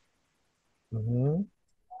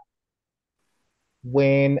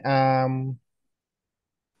 When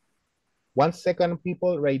 1 second,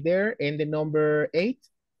 people, right there, and the number 8,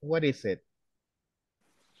 what is it?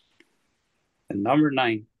 And number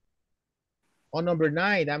 9. Oh, number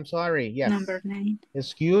 9. I'm sorry. Yes. Number 9.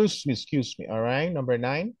 Excuse me. All right, number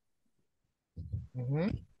 9.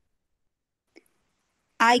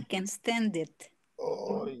 I can stand it.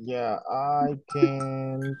 Oh, yeah, I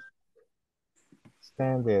can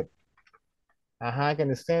stand it. I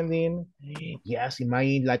can stand in. Yes,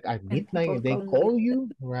 imagine like at midnight and they call you,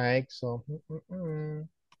 right? So, all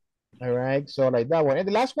right, so like that one. And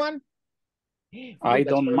the last one? I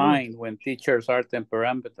don't mind when teachers are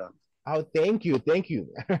temperamental. Oh, thank you.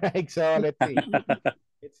 All right, so let's see.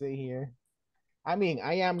 Let's see here. I mean,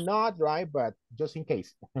 I am not, right, but just in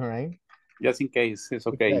case, all right? Just in case, it's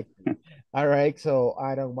okay. Exactly. All right, so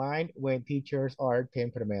I don't mind when teachers are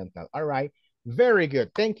temperamental. All right, very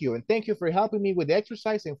good. Thank you. And thank you for helping me with the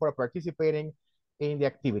exercise and for participating in the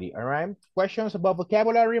activity. All right, questions about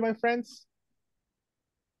vocabulary, my friends?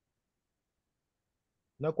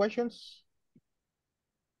 No questions?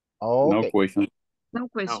 Okay. No questions. No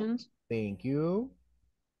questions. Thank you.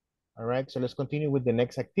 All right, so let's continue with the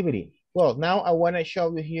next activity. Well, now I want to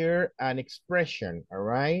show you here an expression, all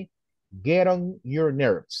right? Get on your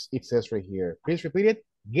nerves. It says right here. Please repeat it.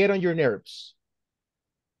 Get on your nerves.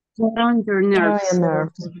 Get on your nerves.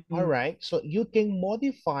 All right, so you can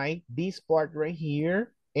modify this part right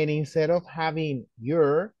here, and instead of having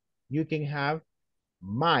your, you can have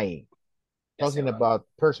my, talking about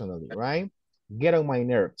personally, right? Get on my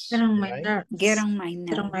nerves. Get on my nerves. Get on my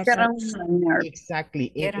nerves. Get on my nerves.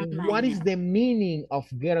 Exactly. Get on And my what is nerves. the meaning of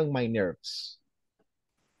get on my nerves?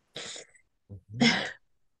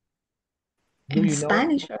 Do In you know?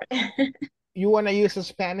 Spanish. You want to use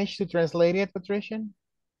Spanish to translate it, Patricia?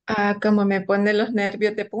 Como me pone los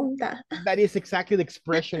nervios de punta. That is exactly the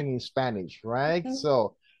expression in Spanish, right?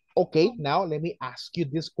 So, okay, now let me ask you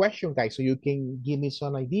this question, guys, so you can give me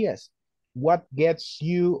some ideas. What gets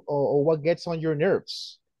you or what gets on your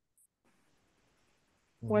nerves?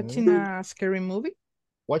 Watching a scary movie.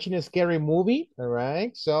 Watching a scary movie, all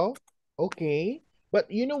right? So, okay. But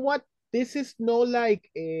you know what? This is no like,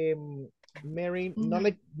 Mary, not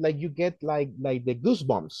like you get like the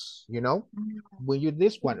goosebumps, you know? When you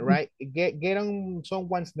this one, right? Get on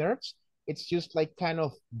someone's nerves, it's just like kind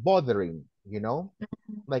of bothering, you know?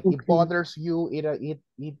 Like it bothers you, it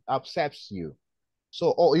upsets you.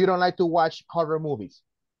 So, oh, you don't like to watch horror movies?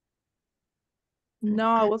 No,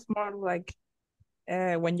 I was more like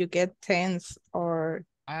when you get tense or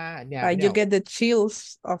yeah, you get the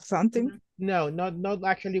chills of something. No, not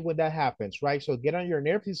actually when that happens, right? So get on your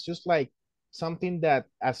nerves is just like something that,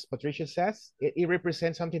 as Patricia says, it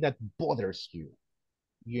represents something that bothers you,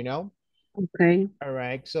 you know? Okay. All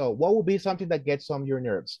right. So what would be something that gets on your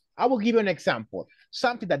nerves? I will give you an example.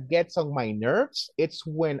 Something that gets on my nerves, it's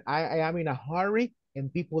when I am in a hurry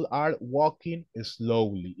and people are walking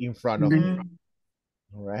slowly in front of me.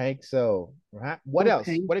 All right. So, what else?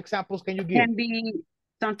 Okay. What examples can you give? Can be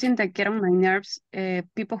something that get on my nerves.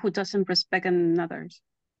 People who doesn't respect others.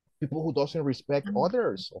 People who doesn't respect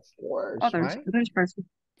others, of course, Others, right? others person.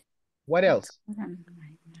 What else?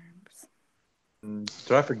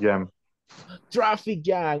 Traffic jam. Traffic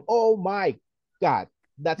jam. Oh my God.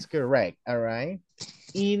 That's correct. All right.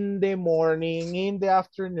 In the morning, in the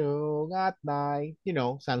afternoon, at night, you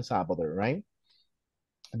know, San Salvador, right?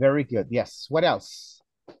 Very good. Yes. What else?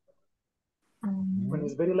 When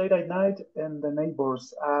it's very late at night and the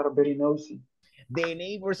neighbors are very noisy. The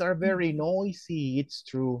neighbors are very noisy. It's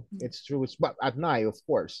true. It's true. It's but at night, of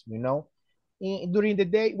course, you know. During the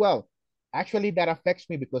day, well, actually that affects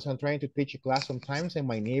me because I'm trying to teach a class sometimes and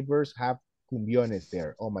my neighbors have cumbiones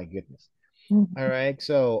there. Oh my goodness. All right.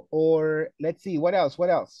 So, or let's see, what else? What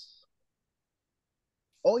else?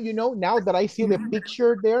 Oh, you know, now that I see the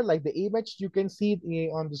picture there, like the image, you can see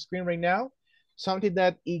it on the screen right now. Something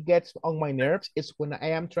that it gets on my nerves is when I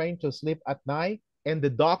am trying to sleep at night and the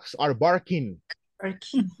dogs are barking.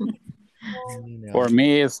 For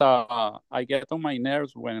me, it's I get on my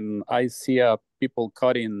nerves when I see people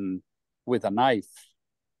cutting with a knife,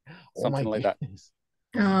 something like that.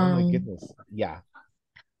 Oh my goodness. Yeah.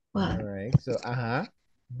 Wow. All right. So,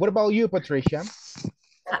 what about you, Patricia?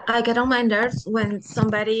 I get on my nerves when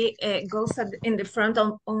somebody goes in the front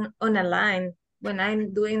on a line when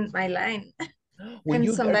I'm doing my line. When And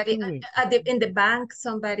you are somebody doing... in the bank,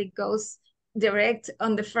 somebody goes direct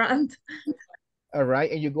on the front. All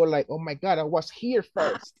right. And you go like, oh my God, I was here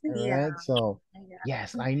first. All Yeah. right. So,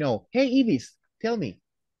 yes, I know. Hey, Ibis, tell me.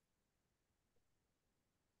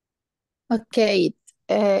 Okay,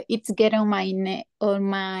 it's get on my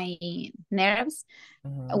nerves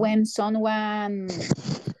when someone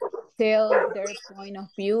tell their point of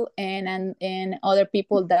view and other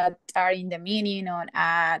people that are in the meeting or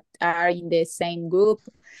are in the same group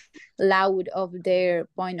loud of their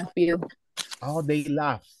point of view. Oh, they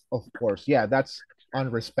laugh, of course. Yeah, that's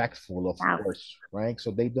unrespectful, of course, right?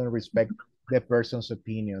 So they don't respect the person's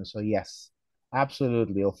opinion. So yes,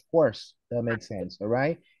 absolutely, of course, that makes sense. All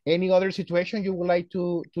right. Any other situation you would like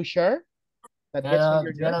to share that gets on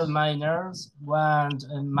your Get nerves? on my nerves when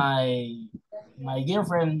my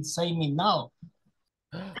girlfriend say me no.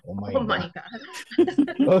 Oh my Oh God. my God.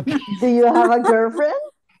 Okay. Do you have a girlfriend?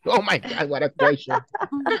 Oh my God, what a question.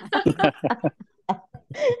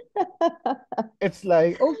 It's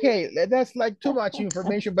like, okay, that's like too much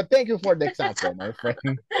information, but thank you for the example, my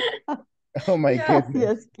friend. Oh my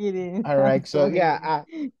goodness. Just kidding. All right, I'm so sorry. yeah,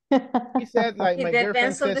 he said like It my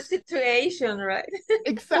girlfriend depends on the says situation, right?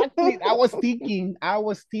 exactly. I was thinking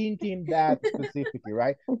that specifically,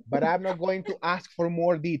 right? But I'm not going to ask for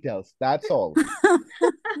more details. That's all.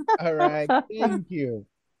 All right, thank you.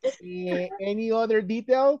 Any other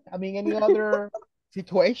detail? I mean, any other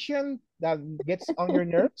situation that gets on your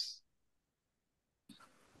nerves?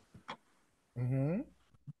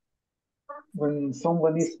 When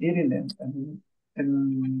someone is eating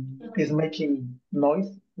and is making noise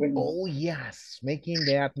when Oh yes, making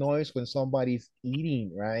that noise when somebody's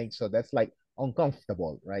eating, right? So that's like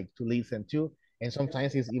uncomfortable, right, to listen to, and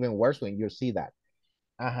sometimes it's even worse when you see that.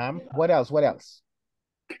 What else? What else?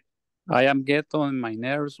 I am get on my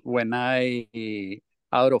nerves when I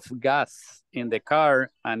out of gas in the car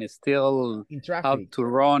and still in have traffic to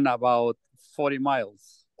run about 40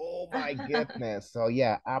 miles. Oh my goodness. So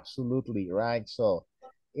yeah, absolutely, right? So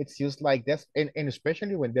it's just like this, and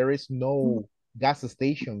especially when there is no gas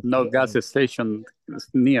station No gas station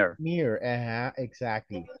near.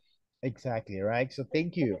 Exactly. Exactly, right? So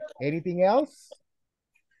thank you. Anything else?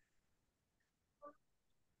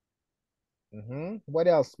 What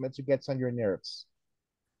else makes you get on your nerves?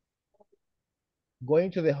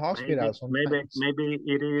 Going to the hospital sometimes. Maybe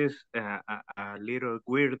it is a little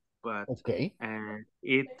weird, but okay.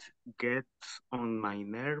 It gets on my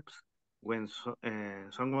nerves when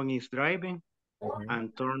someone is driving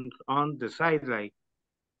and turns on the side light,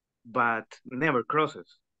 but never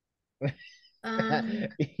crosses.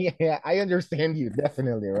 Yeah, I understand you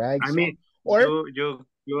definitely, right? I mean,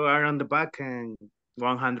 you are on the back and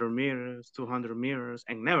 100 meters, 200 meters,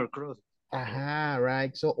 and never cross.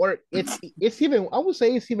 Right. So, or it's even, I would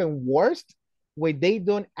say it's even worse when they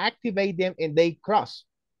don't activate them and they cross.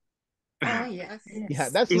 Oh yes. Yeah,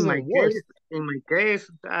 that's even worse. In my case,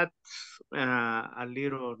 that's a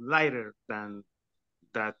little lighter than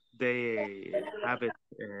that they have it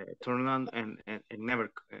turn on and never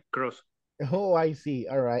cross. Oh, I see.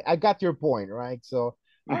 All right. I got your point, right? So,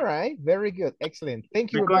 all right. Very good. Excellent.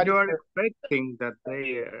 Thank you, Because everybody. you are expecting that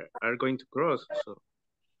they are going to cross. So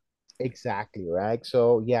Exactly, right?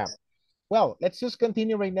 So, yeah. Well, let's just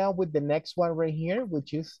continue right now with the next one right here,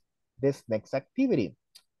 which is this next activity.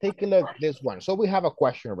 Take a look at this one. So we have a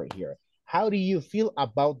question right here. How do you feel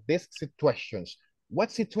about these situations?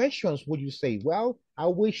 What situations would you say? Well, I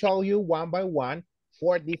will show you one by one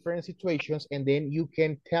 4 different situations, and then you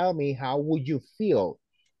can tell me how would you feel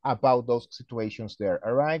about those situations there.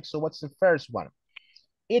 All right. So what's the first one?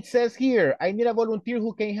 It says here, I need a volunteer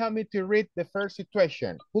who can help me to read the first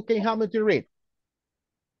situation. Who can help me to read?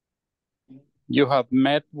 You have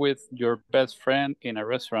met with your best friend in a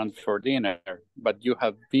restaurant for dinner, but you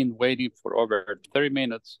have been waiting for over 30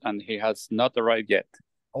 minutes and he has not arrived yet.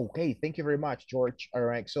 Okay, thank you very much, George. All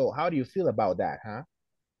right, so how do you feel about that, huh?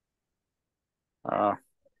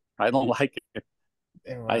 I don't like it.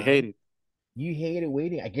 I hate it. You hate it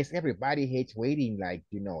waiting. I guess everybody hates waiting. Like,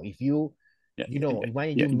 if you,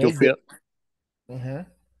 when Yeah, you you make feel.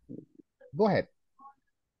 Go ahead.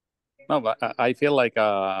 No, but I feel like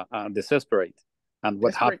desperate. And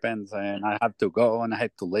what Desperate. happens, and I have to go, and I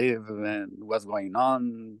have to leave, and what's going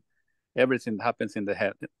on? Everything happens in the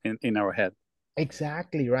head, in our head.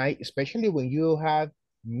 Exactly, right? Especially when you have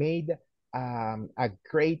made a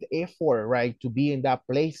great effort, right, to be in that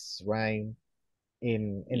place, right?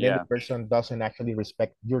 And then the Yeah. person doesn't actually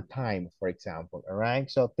respect your time, for example. All right.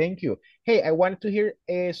 So thank you. Hey, I wanted to hear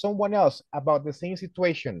someone else about the same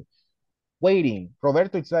situation. Waiting.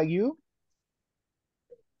 Roberto, it's like you?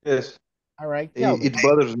 Yes. All right. Tell me. It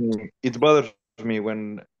bothers me. It bothers me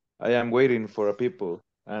when I am waiting for a people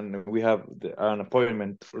and we have an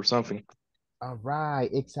appointment for something. All right.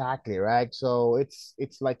 Exactly. Right. So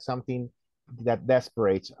it's like something that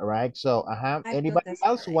desperates. All right. So I feel anybody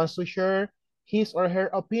else desperate. wants to share his or her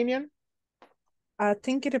opinion? I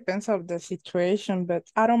think it depends of the situation, but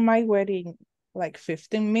I don't mind waiting like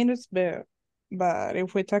 15 minutes, but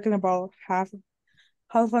if we're talking about half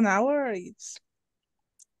an hour,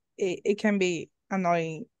 it can be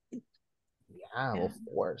annoying. Yeah, of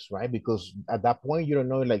course, right? Because at that point you don't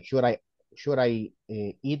know, like, should I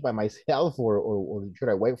eat by myself or should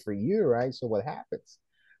I wait for you, right? So what happens?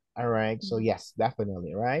 All right. So yes,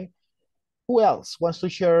 definitely, right? Who else wants to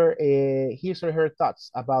share his or her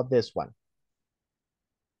thoughts about this one?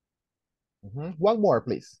 One more,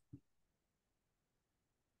 please.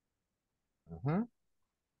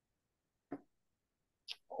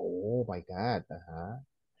 Oh my God.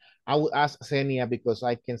 I will ask Senia because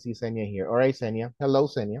I can see Senia here. All right, Senia. Hello,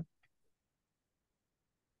 Senia.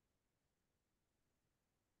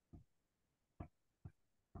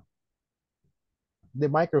 The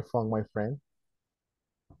microphone, my friend.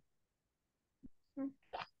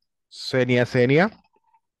 Senia.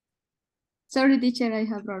 Sorry, teacher, I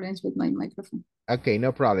have problems with my microphone. Okay,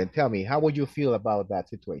 no problem. Tell me, how would you feel about that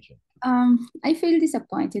situation? I feel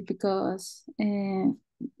disappointed because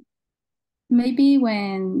maybe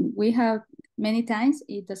when we have many times,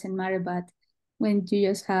 it doesn't matter, but when you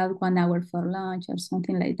just have 1 hour for lunch or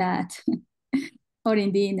something like that, or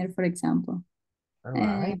in dinner, for example. All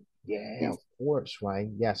right. Yeah, yes. of course, right?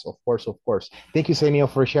 Yes, of course, of course. Thank you, Senio,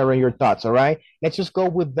 for sharing your thoughts. All right. Let's just go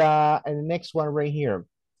with the next one right here.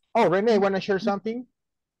 Oh, Renee, want to share something?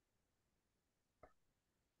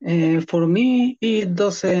 For me, it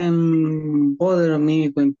doesn't bother me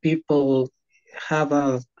when people have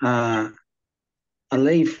a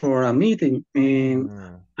late for a meeting. And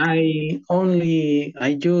I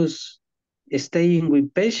just staying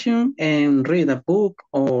with patient and read a book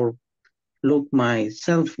or look my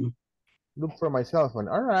cell phone. Look for my cell phone.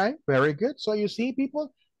 All right, very good. So you see,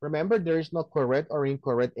 people, remember there is no correct or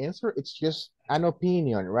incorrect answer. It's just an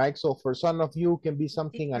opinion, right? So for some of you can be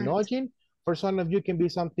something annoying. For some of you can be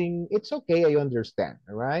something, it's okay, I understand,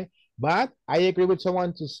 all right? But I agree with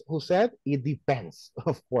someone who said it depends,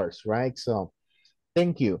 of course, right? So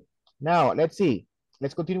thank you. Now, let's see.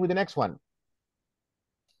 Let's continue with the next one.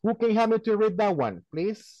 Who can help me to read that one,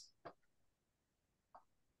 please?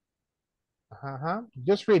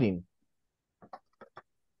 Just reading.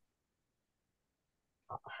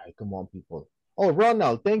 Hi, come on, people. Oh,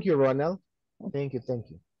 Ronald. Thank you, Ronald. Thank you.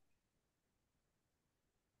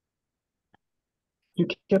 You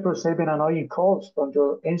keep receiving annoying calls from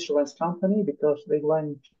your insurance company because they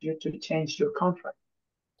want you to change your contract.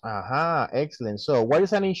 Excellent. So what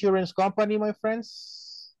is an insurance company, my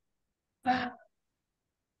friends?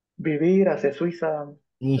 Vivir hace Suiza.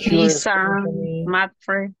 Insurance Nissan, company.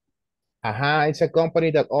 Madfred. It's a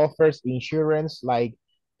company that offers insurance like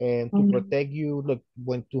to protect you, like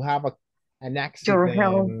when to have an Your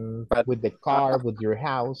health. accident, with the car, with your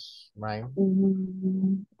house, right?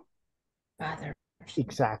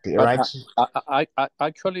 Exactly, But right?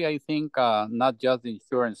 actually, I think not just the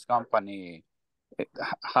insurance company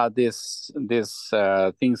had these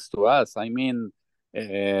things to us. I mean,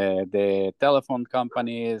 the telephone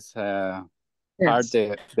companies are Yes.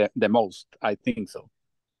 the most, I think so.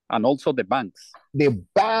 And also the banks. The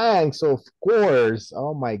banks, of course.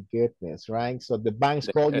 Oh my goodness, right? So the banks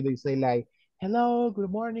call you, they say like, hello, good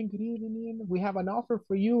morning, good evening. We have an offer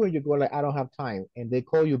for you. And you go like, I don't have time. And they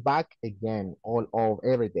call you back again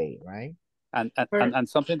every day, right? And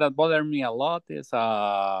something that bothered me a lot is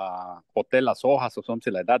Hotel Las Hojas or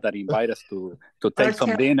something like that invite us to take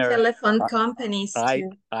some dinner. Telephone companies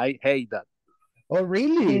too. I hate that. Oh,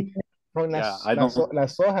 really? From Yeah, Las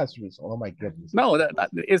Hojas. Oh my goodness. No, that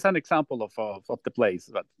is an example of the place,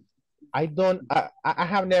 but I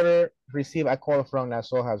have never received a call from Las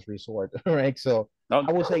Hojas Resort, right? So no,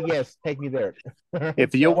 I would say yes, take me there.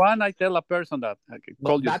 If you want, I tell a person that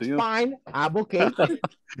called you to you. That's fine. I'm okay.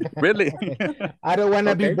 Really? I don't want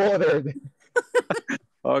to be bothered.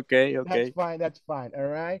 Okay. That's fine. All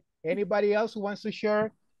right. Anybody else who wants to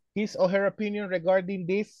share his or her opinion regarding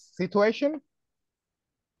this situation?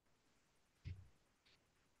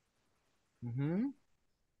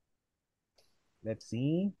 Let's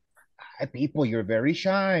see. People, you're very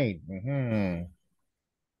shy.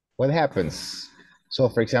 What happens? So,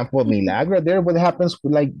 for example, Milagro there, what happens?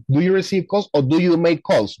 Like, do you receive calls or do you make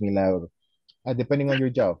calls, Milagro? Depending on your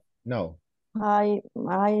job. No. I'm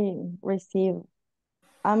receiving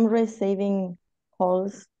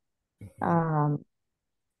calls,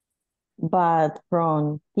 but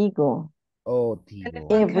from Tigo. Oh, Tigo.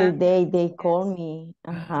 Every day they call me.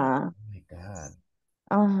 Oh my God.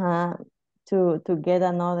 To get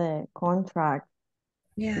another contract.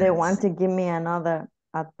 Yes. They want to give me another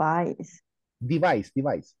advice. Device. They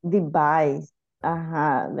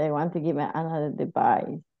want to give me another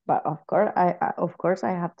device. But of course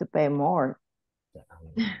I have to pay more.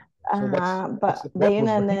 But the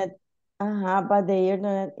internet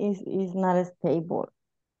is not stable.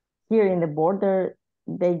 Here in the border,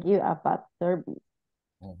 they give a bad service.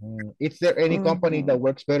 Is there any company that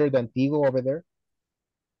works better than Tigo over there?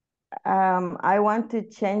 I want to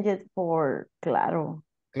change it for Claro.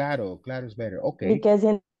 Claro's better. Okay. Because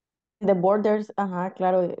in the borders,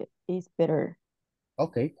 Claro is better.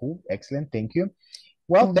 Okay, cool. Excellent. Thank you.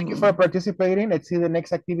 Well, thank you for participating. Let's see the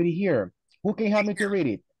next activity here. Who can help me to read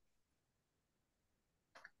it?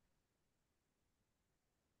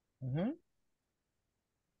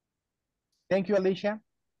 Thank you, Alicia.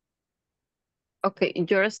 Okay,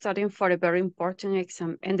 you're studying for a very important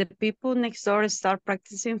exam, and the people next door start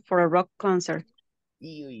practicing for a rock concert.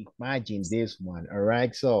 You imagine this one, all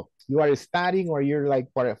right? So you are studying or you're like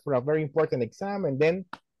for a very important exam, and then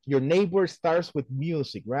your neighbor starts with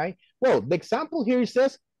music, right? Well, the example here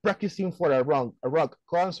says practicing for a rock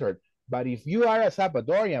concert. But if you are a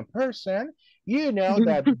Salvadorian person, you know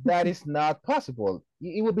that is not possible.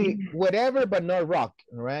 It would be whatever, but not rock,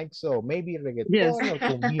 right? So maybe reggaeton or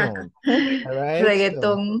cumbion, all right?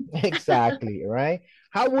 Reggaeton. So, exactly, right?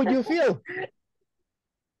 How would you feel?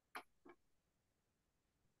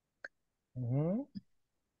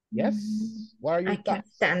 Yes. What are your thoughts? I can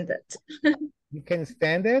stand it. You can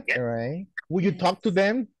stand it, all right? Will you talk to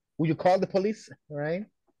them? Will you call the police, all right?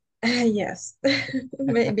 Yes.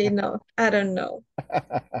 Maybe no. I don't know.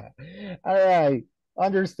 All right.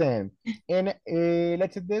 Understand. And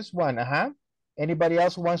let's say this one. Anybody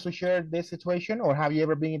else who wants to share this situation, or have you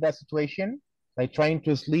ever been in that situation? Like trying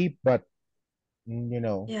to sleep, but you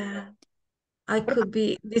know. Yeah. I could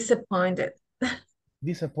be disappointed.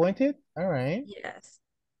 Disappointed? All right. Yes.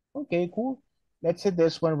 Okay, cool. Let's say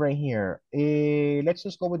this one right here. Let's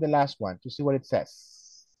just go with the last one to see what it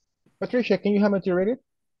says. Patricia, can you help me to read it?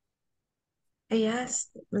 Yes,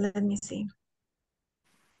 let me see.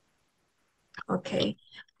 Okay.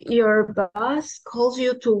 Your boss calls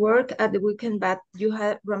you to work at the weekend, but you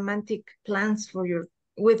have romantic plans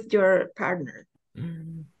with your partner.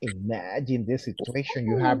 Imagine this situation.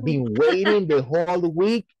 You have been waiting the whole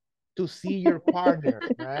week to see your partner,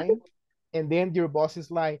 right? And then your boss is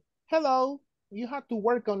like, hello, you have to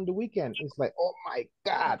work on the weekend. It's like, oh my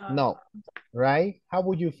God, no, right? How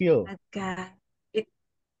would you feel? Oh my God,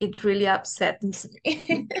 it really upsets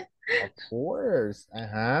me. Of course.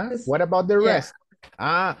 What about the rest?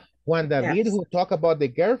 Juan David, who talk about the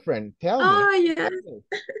girlfriend, tell me. Oh, yes.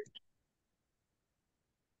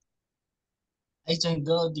 I can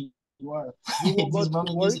go to work. You will This go to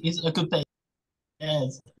moment work? is occupied.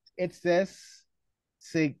 Yes. It says,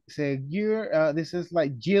 this is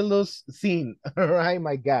like jealous scene, right?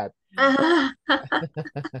 My God. Ah.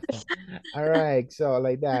 All right, so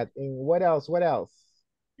like that. And what else? What else?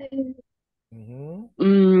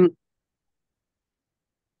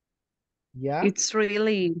 Yeah. It's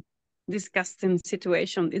really disgusting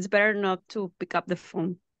situation. It's better not to pick up the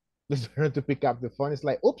phone. It's better to pick up the phone. It's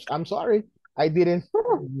like, oops, I'm sorry. I didn't,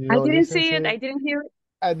 I didn't listen see to it. it. I didn't hear it.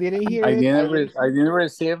 I didn't hear I it. didn't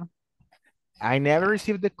receive. I never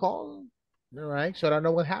received the call. All right, so I don't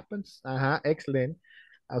know what happens. Excellent.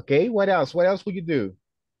 Okay, what else? What else would you do?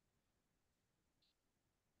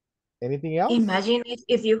 Anything else? Imagine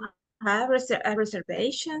if you have a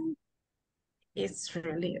reservation, it's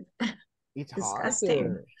really It's disgusting.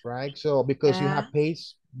 harder, right? So because you Yeah. have paid,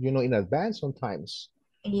 in advance sometimes.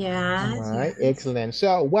 Yes, All right, yes. excellent.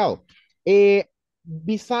 So, well,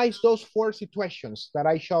 besides those 4 situations that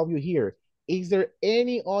I show you here, is there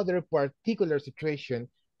any other particular situation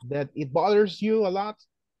that it bothers you a lot?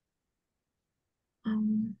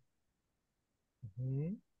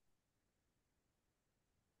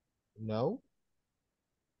 No?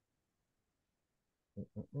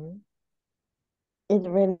 It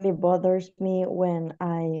really bothers me when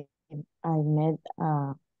I met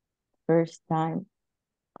first time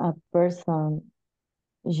a person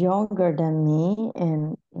younger than me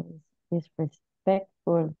and is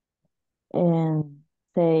respectful and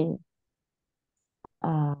say,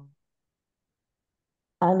 I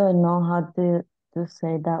don't know how to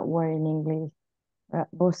say that word in English.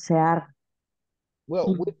 Vocear.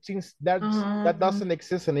 Well, since that doesn't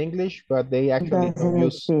exist in English, but they actually don't Doesn't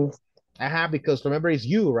use exist. because remember it's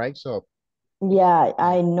you, right? So Yeah,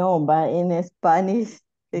 I know, but in Spanish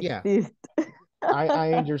yeah, exists.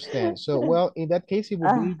 I understand. So well, in that case, it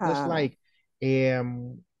would be just like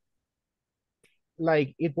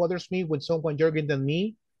it bothers me when someone younger than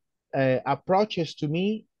me approaches to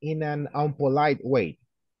me in an unpolite way.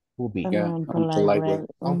 Will be Unpolite way.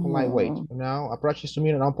 unpolite way. Approaches to me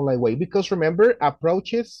in an unpolite way because remember,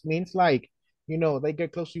 approaches means like they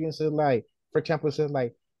get close to you and say like, for example, says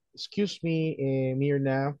like, excuse me,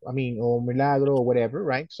 Mirna, I mean, or Milagro or whatever,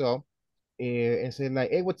 right? So and say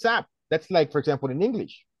like, hey, what's up? That's like, for example, in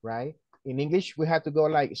English, right? In English, we have to go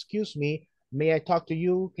like, excuse me, may I talk to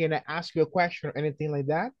you? Can I ask you a question or anything like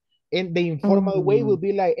that? And the informal way will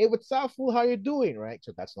be like, hey, what's up, fool? How you doing? Right?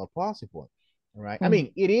 So that's not possible. Right? I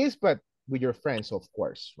mean, it is, but with your friends, of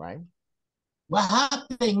course, right? What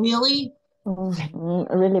happened, really?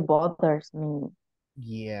 It really bothers me.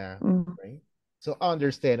 Yeah. Right. So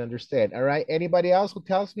understand. All right. Anybody else who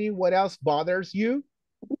tells me what else bothers you?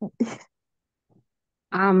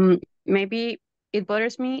 Maybe it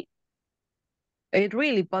bothers me. It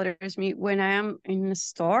really bothers me when I am in a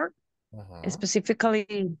store,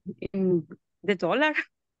 specifically in the dollar,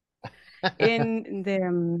 in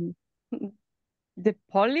the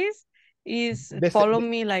police is follow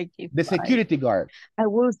me like if the security guard. I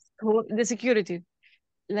will stole the security,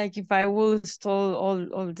 like if I will stole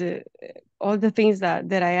all the things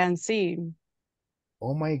that I am seeing.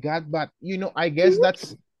 Oh my God! But I guess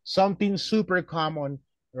that's something super common,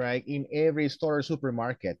 right? In every store or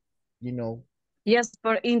supermarket, Yes,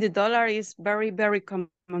 but in the dollar is very, very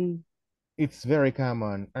common. It's very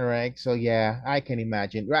common. All right. So yeah, I can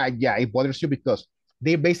imagine. Right. Yeah, it bothers you because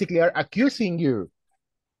they basically are accusing you,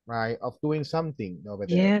 right, of doing something over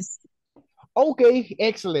there. Yes. Okay,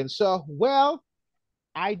 excellent. So, well,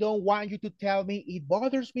 I don't want you to tell me it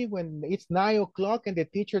bothers me when it's 9 o'clock and the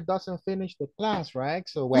teacher doesn't finish the class, right?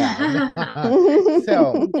 So, well,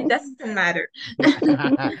 so it doesn't matter.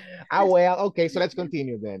 well, okay, so let's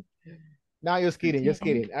continue then. No, just kidding, just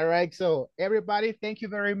kidding. All right, so everybody, thank you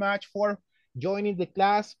very much for joining the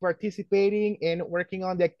class, participating, and working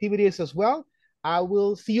on the activities as well. I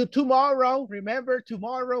will see you tomorrow. Remember,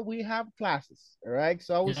 tomorrow we have classes. All right,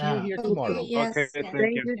 so I will see you here tomorrow. Yes. Okay,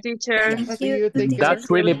 Thank you, teacher. See you. Take care. That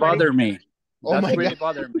really bothered me. Oh That my really God.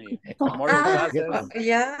 bothered me. Tomorrow classes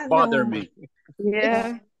Yeah, bother no. me.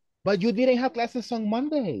 Yeah. But you didn't have classes on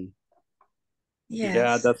Monday. Yes.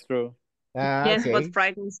 Yeah, that's true. Yes, Okay. but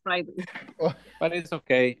Friday is Friday. But it's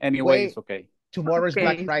okay. Anyway, it's okay. Tomorrow is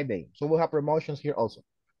Black Okay. Friday, so we'll have promotions here also.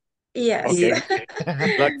 Yes. Okay.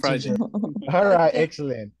 Black Friday. All right,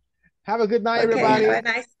 excellent. Have a good night, everybody. Have a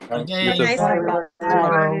nice, Okay. have a nice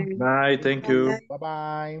Bye. Bye. Thank you.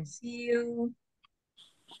 Bye-bye. See you.